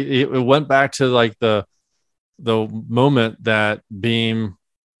 he's like, it went back to like the moment that Beam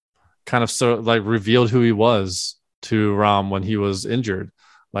kind of revealed who he was to Rom when he was injured.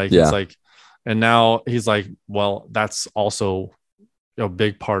 Like, it's like, and now he's like, well, that's also a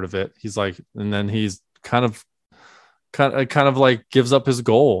big part of it. He's like, and then he's kind of like gives up his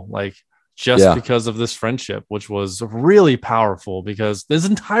goal, like just because of this friendship, which was really powerful, because his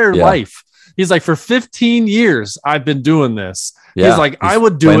entire life, he's like, for 15 years, I've been doing this. He's like, I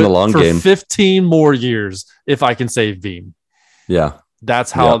would do it for 15 more years if I can save Beam. Yeah.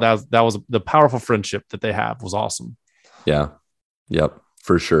 That's how that was the powerful friendship that they have was awesome. Yeah. Yep.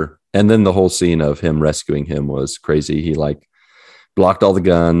 For sure. And then the whole scene of him rescuing him was crazy. He like blocked all the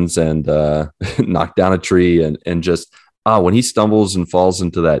guns and knocked down a tree and just when he stumbles and falls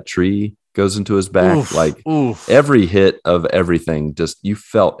into that tree, goes into his back, every hit of everything, just you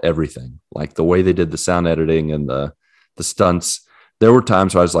felt everything, like the way they did the sound editing and the stunts. There were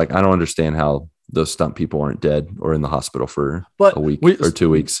times where I was like, I don't understand how those stunt people aren't dead or in the hospital for a week or 2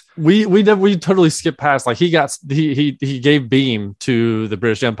 weeks. We totally skipped past, like, he gave Beam to the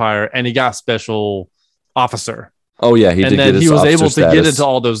British Empire and he got special officer. Oh yeah, he was able to get into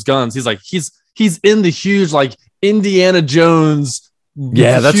all those guns. He's like, he's in the huge, like, Indiana Jones.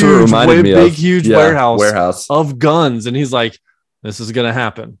 Yeah, that's what it reminded me of. Big, huge warehouse of guns, and he's like, "This is going to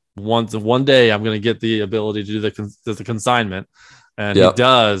happen. One day, I'm going to get the ability to do the consignment." And he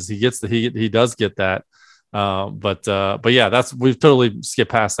does. He does get that. But yeah, we've totally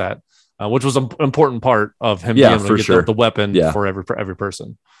skipped past that, which was an important part of him being able to get the weapon for every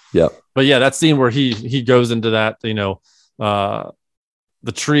person. Yeah. But yeah, that scene where he goes into that, the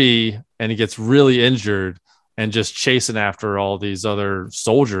tree, and he gets really injured and just chasing after all these other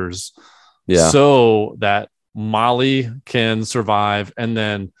soldiers so that Molly can survive. And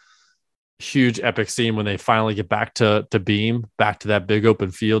then huge epic scene when they finally get back to Beam, back to that big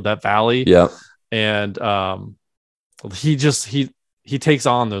open field, that valley. Yeah. And he takes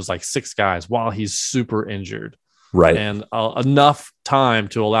on those like 6 guys while he's super injured. Right. And enough time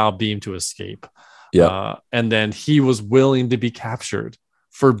to allow Beam to escape. Yeah. And then he was willing to be captured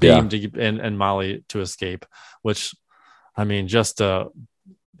for Beam and Molly to escape, which, I mean, just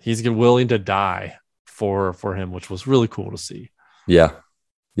he's willing to die for him, which was really cool to see. Yeah.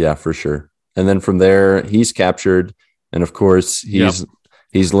 Yeah, for sure. And then from there, he's captured. And of course,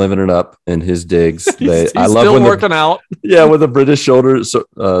 he's living it up in his digs. He's I love still when working out. Yeah, when the British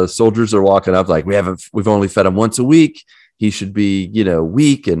soldiers are walking up, like, we've only fed him once a week. He should be,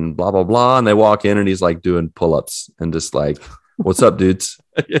 weak and blah, blah, blah. And they walk in and he's like doing pull-ups and just like, what's up, dudes?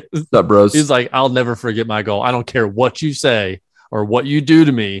 What's up, bros? He's like, I'll never forget my goal. I don't care what you say or what you do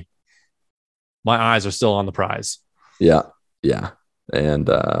to me. My eyes are still on the prize. Yeah. Yeah. And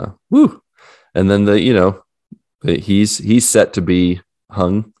and then he's set to be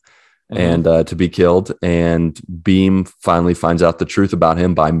hung and to be killed. And Beam finally finds out the truth about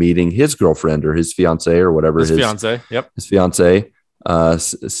him by meeting his girlfriend or his fiance or whatever. His fiance. Yep. His fiance,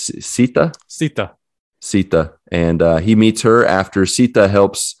 Sita. And he meets her after Sita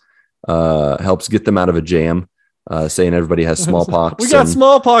helps get them out of a jam, saying everybody has smallpox. We got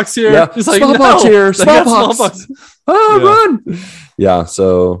smallpox here. Yeah, he's like, smallpox here. Smallpox. Run. Yeah.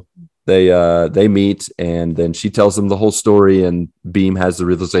 So they meet, and then she tells them the whole story, and Beam has the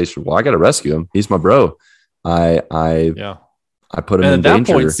realization, well, I got to rescue him. He's my bro. I put him in danger. At that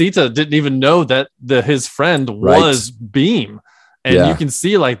point, Sita didn't even know that his friend was Beam. And you can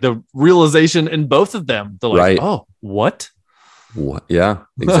see like the realization in both of them. They're like, oh, what? Yeah,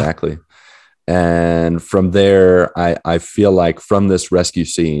 exactly. And from there, I feel like from this rescue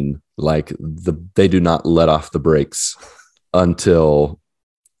scene, like they do not let off the brakes until,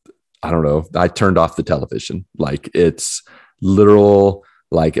 I don't know, I turned off the television. Like, it's literal,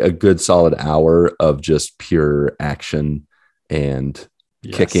 like a good solid hour of just pure action and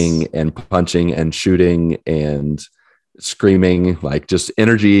kicking and punching and shooting and screaming, like just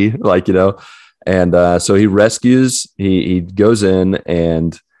energy, like, and so he rescues, he goes in,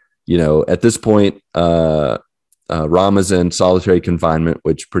 and at this point Ram is in solitary confinement,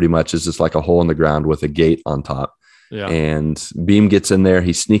 which pretty much is just like a hole in the ground with a gate on top. And Beam gets in there,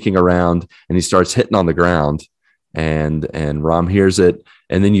 he's sneaking around, and he starts hitting on the ground, and Ram hears it.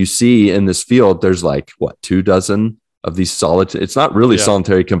 And then you see in this field there's like 24 of these it's not really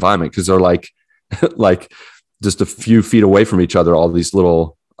solitary confinement, because they're like just a few feet away from each other, all these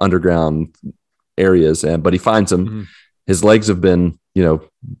little underground areas. But he finds him. Mm-hmm. His legs have been,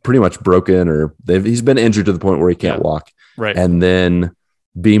 pretty much broken, or he's been injured to the point where he can't walk. Right. And then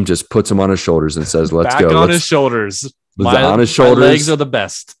Beam just puts him on his shoulders and says, let's Back go. On his shoulders. On his shoulders. My legs are the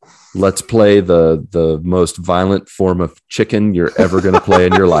best. Let's play the most violent form of chicken you're ever going to play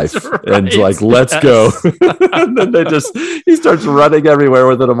in your life. Right. And like, let's go. And then he starts running everywhere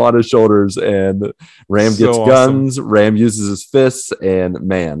with him on his shoulders, and Ram gets guns. Ram uses his fists, and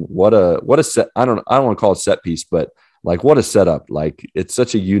man, what a set. I don't want to call it set piece, but like, what a setup. Like, it's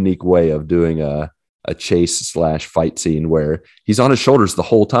such a unique way of doing a chase / fight scene where he's on his shoulders the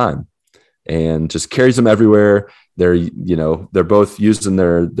whole time and just carries them everywhere. They're both using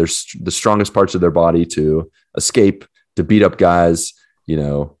the strongest parts of their body to escape, to beat up guys.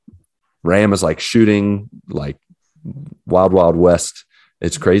 Ram is like shooting like Wild Wild West.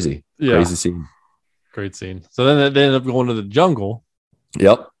 It's crazy. Yeah. Crazy scene. Great scene. So then they end up going to the jungle.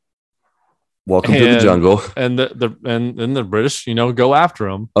 Yep. Welcome to the jungle. And then the British, go after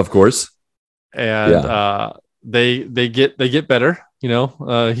him. Of course. And they get better.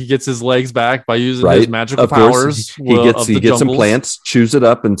 He gets his legs back by using his magical powers. He gets some plants, chews it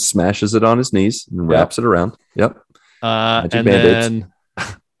up, and smashes it on his knees and wraps it around. Yep. And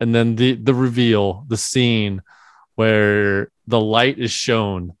then the reveal, the scene where the light is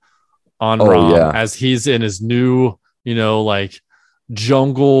shown on Ram as he's in his new,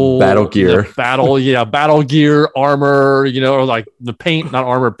 jungle battle gear, battle gear armor, or like the paint, not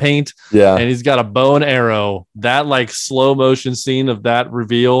armor, paint. Yeah. And he's got a bow and arrow. That like slow motion scene of that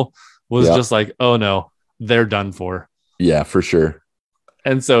reveal was just like, oh no, they're done for. Yeah, for sure.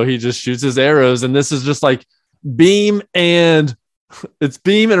 And so he just shoots his arrows, and this is just like Beam and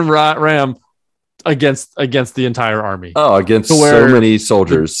Ram against the entire army. Oh, against so many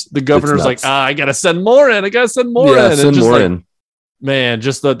soldiers. The governor's like, I gotta send more in. Send more in. Man,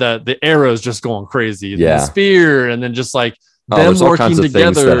 just the arrows just going crazy. The spear, and then just like them working all kinds of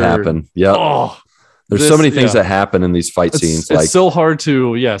together. Things that happen. Yeah. Oh, there's so many things that happen in these fight scenes. It's so hard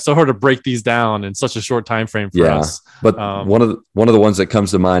to break these down in such a short time frame for us. But one of the ones that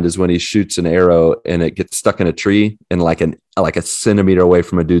comes to mind is when he shoots an arrow and it gets stuck in a tree and like a centimeter away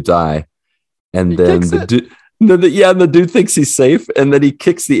from a dude's eye, and then the dude thinks he's safe, and then he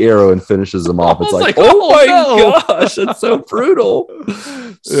kicks the arrow and finishes him off. It's like, oh my gosh, it's so brutal.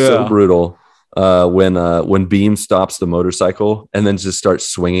 So brutal. when Beam stops the motorcycle and then just starts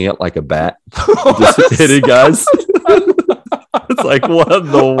swinging it like a bat, just hitting guys. It's like, what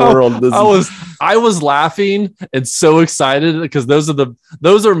in the world? I was laughing and so excited because those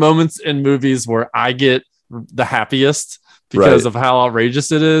are moments in movies where I get the happiest because of how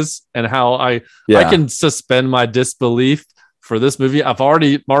outrageous it is and how I can suspend my disbelief for this movie. I'm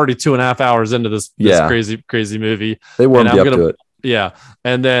already 2.5 hours into this crazy movie. They warmed you up to it. Yeah.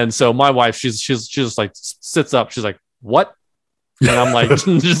 And then so my wife, she's just like sits up. She's like, what? And I'm like,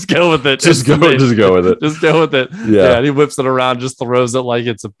 just go with it. Just go with it. Just go with it. Yeah. And he whips it around, just throws it like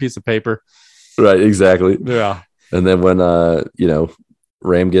it's a piece of paper. Right. Exactly. Yeah. And then when,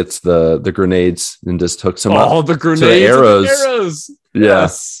 Ram gets the grenades and just hooks them up. Oh, the grenades. To the arrows. The arrows.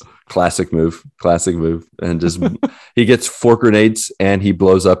 Yes. Classic move. And just, he gets 4 grenades and he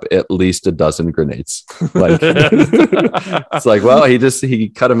blows up at least a dozen grenades. Like, it's like, well, he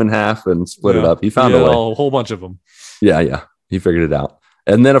cut them in half and split it up. He found a way. A whole bunch of them. Yeah. He figured it out.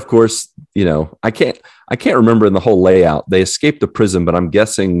 And then, of course, I can't remember in the whole layout. They escaped the prison, but I'm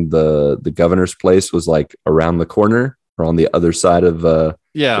guessing the governor's place was like around the corner or on the other side of the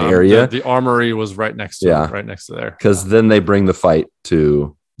area. The armory was right next to right next to there. Because then they bring the fight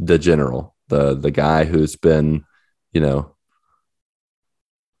to the general, the guy who's been,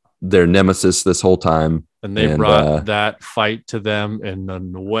 their nemesis this whole time. And they brought that fight to them in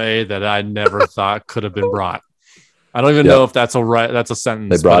a way that I never thought could have been brought. I don't even know if that's a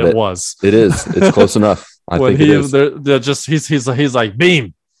sentence, but it was. It is. It's close enough. I think it is. They're just he's like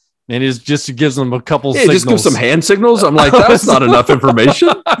Beam, and he gives them a couple signals. Just gives some hand signals. I'm like, that's not enough information.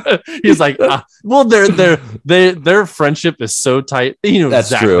 He's like, well, their friendship is so tight. You know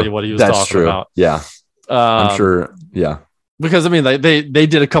that's exactly true. What he was that's talking true. about. Yeah, I'm sure. Yeah, because I mean, they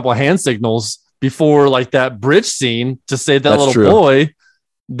did a couple of hand signals before, like that bridge scene to save that that's little true. boy.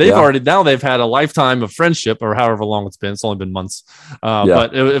 They've had a lifetime of friendship, or however long it's been. It's only been months.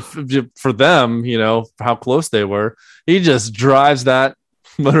 But if for them, how close they were, he just drives that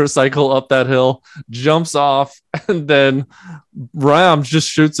motorcycle up that hill, jumps off, and then Ram just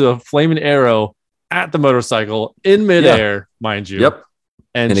shoots a flaming arrow at the motorcycle in midair, mind you. Yep.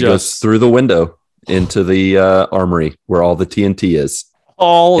 And it goes through the window into the armory where all the TNT is.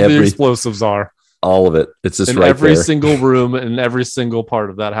 The explosives are. All of it. It's just in right every there. single room in every single part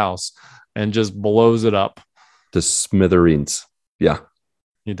of that house, and just blows it up to smithereens. Yeah,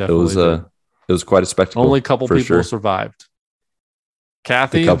 he definitely it was quite a spectacle. Only a couple people survived.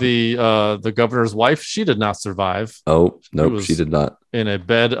 Kathy, the governor's wife, she did not survive. Oh no, she did not. In a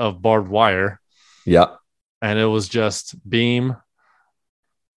bed of barbed wire. Yeah, and it was just Beam,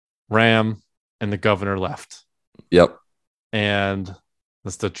 Ram, and the governor left. Yep, and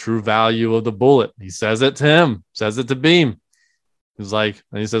that's the true value of the bullet. He says it to him, says it to Beam. He's like,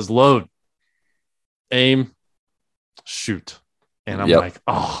 and he says, load, aim, shoot. And I'm like,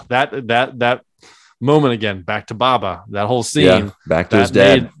 oh, that moment again, back to Baba, that whole scene, back to his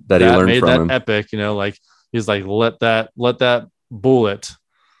dad that he learned from him. Epic, like he's like, let that bullet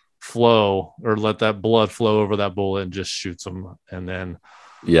flow, or let that blood flow over that bullet, and just shoots him. And then,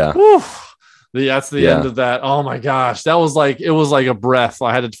 that's the end of that. Oh my gosh, it was like a breath.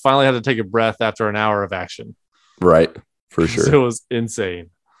 I finally had to take a breath after an hour of action. Right, for sure. It was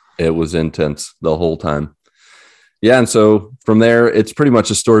insane. It was intense the whole time. Yeah, and so from there, it's pretty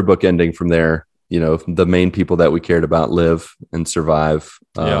much a storybook ending. From there, the main people that we cared about live and survive,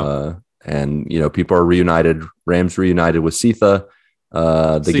 and people are reunited. Ram's reunited with Sita.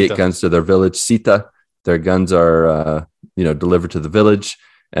 They get guns to their village. Sita, their guns are delivered to the village,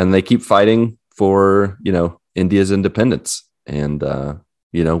 and they keep fighting for India's independence. And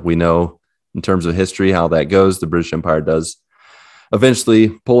we know in terms of history how that goes. The British Empire does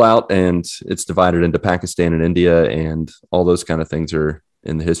eventually pull out, and it's divided into Pakistan and India, and all those kind of things are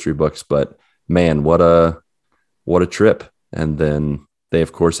in the history books. But man, what a trip. And then they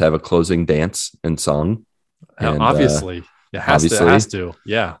of course have a closing dance and song. And, obviously it has to.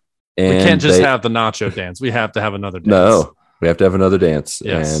 Yeah. And we can't just have the nacho dance. We have to have another dance. No, we have to have another dance.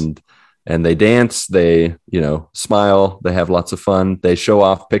 Yes. And they dance, they, smile, they have lots of fun. They show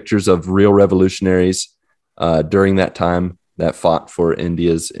off pictures of real revolutionaries during that time that fought for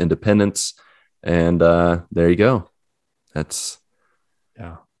India's independence. And there you go. That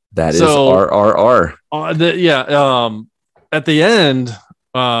is RRR. At the end,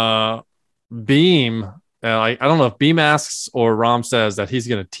 Beam, I don't know if Beam asks or Ram says that he's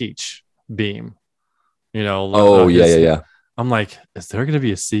going to teach Beam. I'm like, is there going to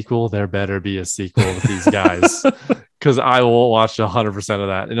be a sequel? There better be a sequel with these guys, because I will watch 100% of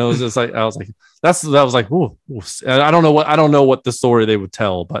that. And it was just like, I was like, ooh. And I don't know what the story they would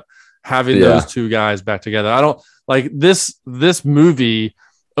tell, but having those two guys back together. I don't like this movie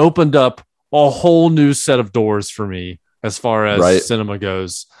opened up a whole new set of doors for me as far as cinema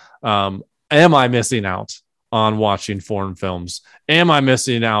goes. Am I missing out on watching foreign films? Am I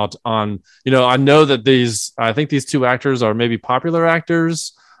missing out on, I know that I think these two actors are maybe popular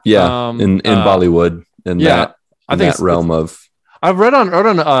actors. Yeah. In Bollywood, I think that realm of, I've read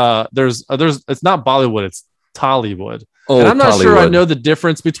on there's it's not Bollywood, it's Tollywood. Oh, and I'm not Tollywood. sure I know the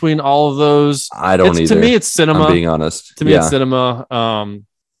difference between all of those. I don't either. To me, it's cinema. I'm being honest. To me, it's cinema.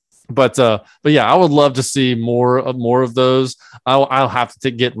 But yeah, I would love to see more of those. I'll have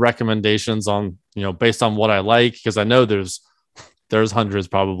to get recommendations on, based on what I like, because I know there's hundreds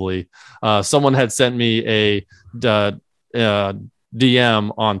probably. Someone had sent me a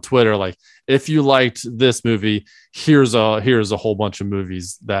DM on Twitter, like, if you liked this movie, here's a whole bunch of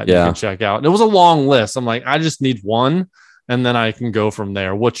movies that you can check out. And it was a long list. I'm like, I just need one, and then I can go from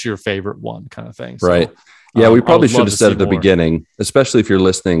there. What's your favorite one, kind of thing? So, right. Yeah, we probably should have said at the beginning, especially if you're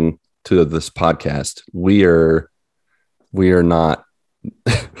listening to this podcast, we are not.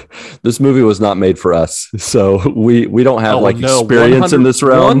 This movie was not made for us, so we don't have experience in this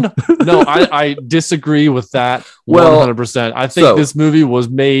realm. No, I disagree with that 100%. I think this movie was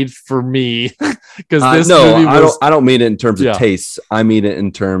made for me, because this movie was. I don't mean it in terms of tastes. I mean it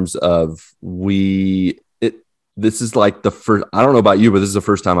in terms of this is like the first. I don't know about you, but this is the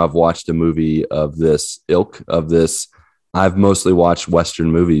first time I've watched a movie of this ilk. I've mostly watched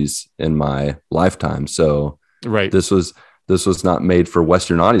Western movies in my lifetime, so this was not made for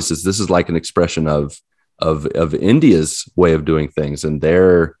Western audiences. This is like an expression of India's way of doing things and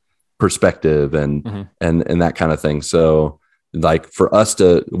their perspective and that kind of thing. So, like, for us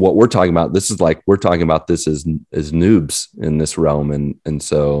what we're talking about, this is like we're talking about this as noobs in this realm, and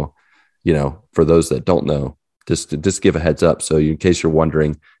so, for those that don't know, just give a heads up. So, in case you're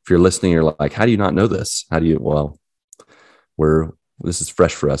wondering, if you're listening, you're like, how do you not know this? How do you? Well, this is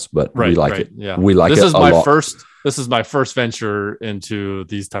fresh for us, but we like it. Yeah, we like this it. This is my first venture into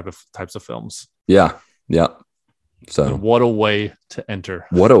these types of films. Yeah. So, and what a way to enter!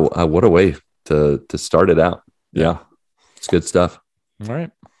 What a way to start it out. Yeah, it's good stuff. All right,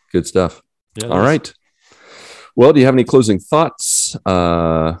 good stuff. Yeah, all right. Well, do you have any closing thoughts? What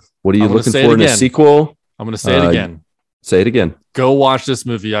are you looking for in a sequel? I'm going to say it again. Say it again. Go watch this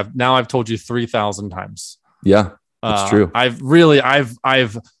movie. I've told you 3,000 times. Yeah, that's true. I've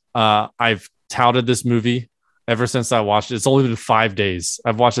touted this movie ever since I watched it. It's only been 5 days.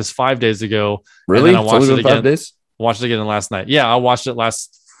 I've watched this 5 days ago. Really? I watched it again. 5 days? Watched it again last night. Yeah, I watched it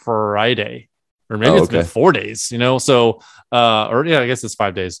last Friday, or maybe it's been 4 days. So, I guess it's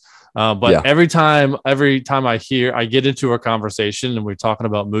 5 days. But every time I get into a conversation and we're talking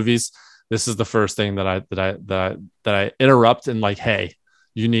about movies, this is the first thing that I interrupt and like, hey,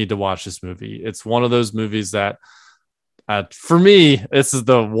 you need to watch this movie. It's one of those movies that, for me, this is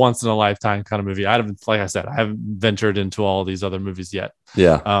the once in a lifetime kind of movie. I haven't ventured into all these other movies yet.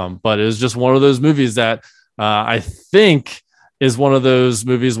 Yeah. But it was just one of those movies that I think is one of those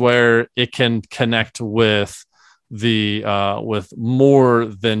movies where it can connect with with more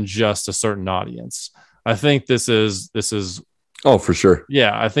than just a certain audience. I think this is. Oh, for sure.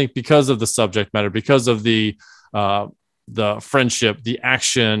 Yeah, I think because of the subject matter, because of the friendship, the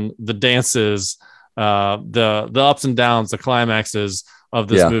action, the dances, the ups and downs, the climaxes of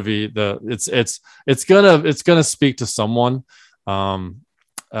this movie, it's gonna speak to someone. One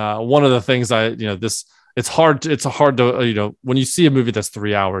of the things it's hard to when you see a movie that's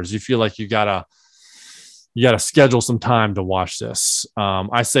 3 hours, you feel like you gotta schedule some time to watch this.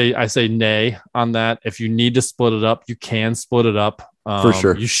 I say nay on that. If you need to split it up, you can split it up. For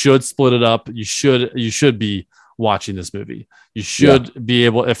sure. You should split it up. You should be watching this movie. You should be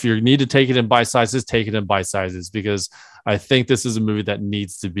able, if you need to take it in bite sizes, take it in bite sizes, because I think this is a movie that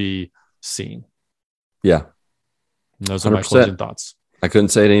needs to be seen. Yeah. And those are my closing thoughts. I couldn't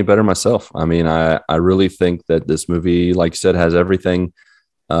say it any better myself. I mean, I really think that this movie, like you said, has everything.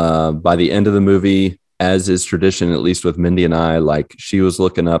 By the end of the movie, as is tradition, at least with Mindy and I, like, she was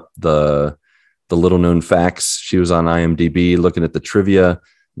looking up the little known facts. She was on IMDb looking at the trivia.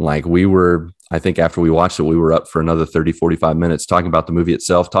 Like, I think after we watched it, we were up for another 30, 45 minutes talking about the movie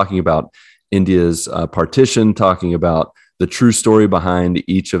itself, talking about India's partition, talking about the true story behind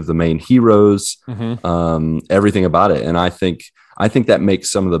each of the main heroes, everything about it. And I think that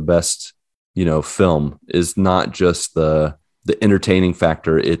makes some of the best, film is not just the entertaining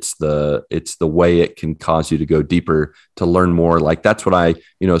factor. It's the way it can cause you to go deeper, to learn more. Like, that's what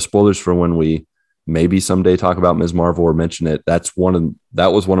spoilers for when we maybe someday talk about Ms. Marvel or mention it. That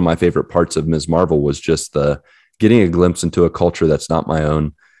was one of my favorite parts of Ms. Marvel, was just the getting a glimpse into a culture that's not my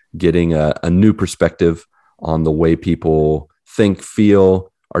own, getting a new perspective on the way people think,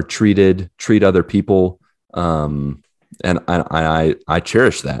 feel, are treat other people. And I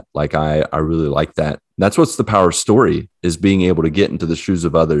cherish that. Like I really like that. That's what's the power of story, is being able to get into the shoes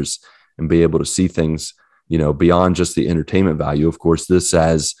of others and be able to see things, beyond just the entertainment value. Of course, this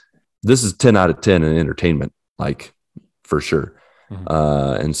is 10 out of 10 in entertainment, like for sure.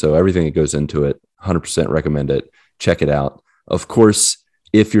 And so everything that goes into it, 100% recommend it. Check it out. Of course,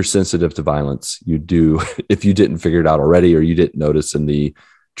 if you're sensitive to violence, you do, if you didn't figure it out already, or you didn't notice in the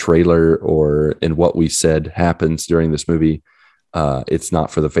trailer or in what we said happens during this movie, it's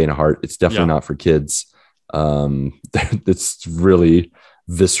not for the faint of heart. It's definitely not for kids. It's really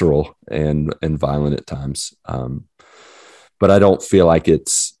visceral and violent at times. But I don't feel like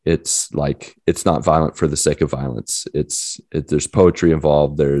it's not violent for the sake of violence. There's poetry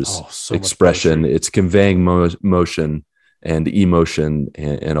involved. There's so expression. It's conveying motion and emotion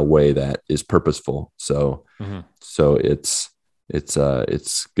in a way that is purposeful. So it's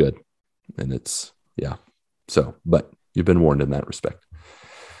good, and it's So, but you've been warned in that respect.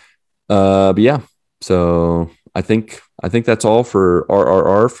 But yeah, so I think that's all for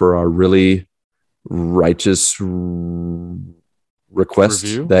RRR, for our really righteous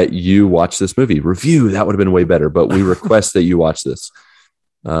request that you watch this movie. Review, that would have been way better, but we request that you watch this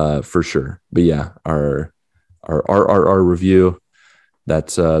for sure. But yeah, our RRR review,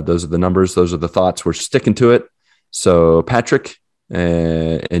 that's those are the numbers, those are the thoughts. We're sticking to it. So Patrick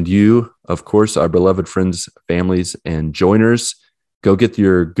and you, of course, our beloved friends, families, and joiners, go get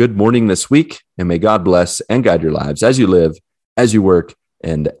your good morning this week, and may God bless and guide your lives as you live, as you work,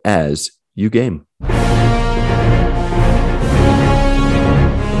 and as you game.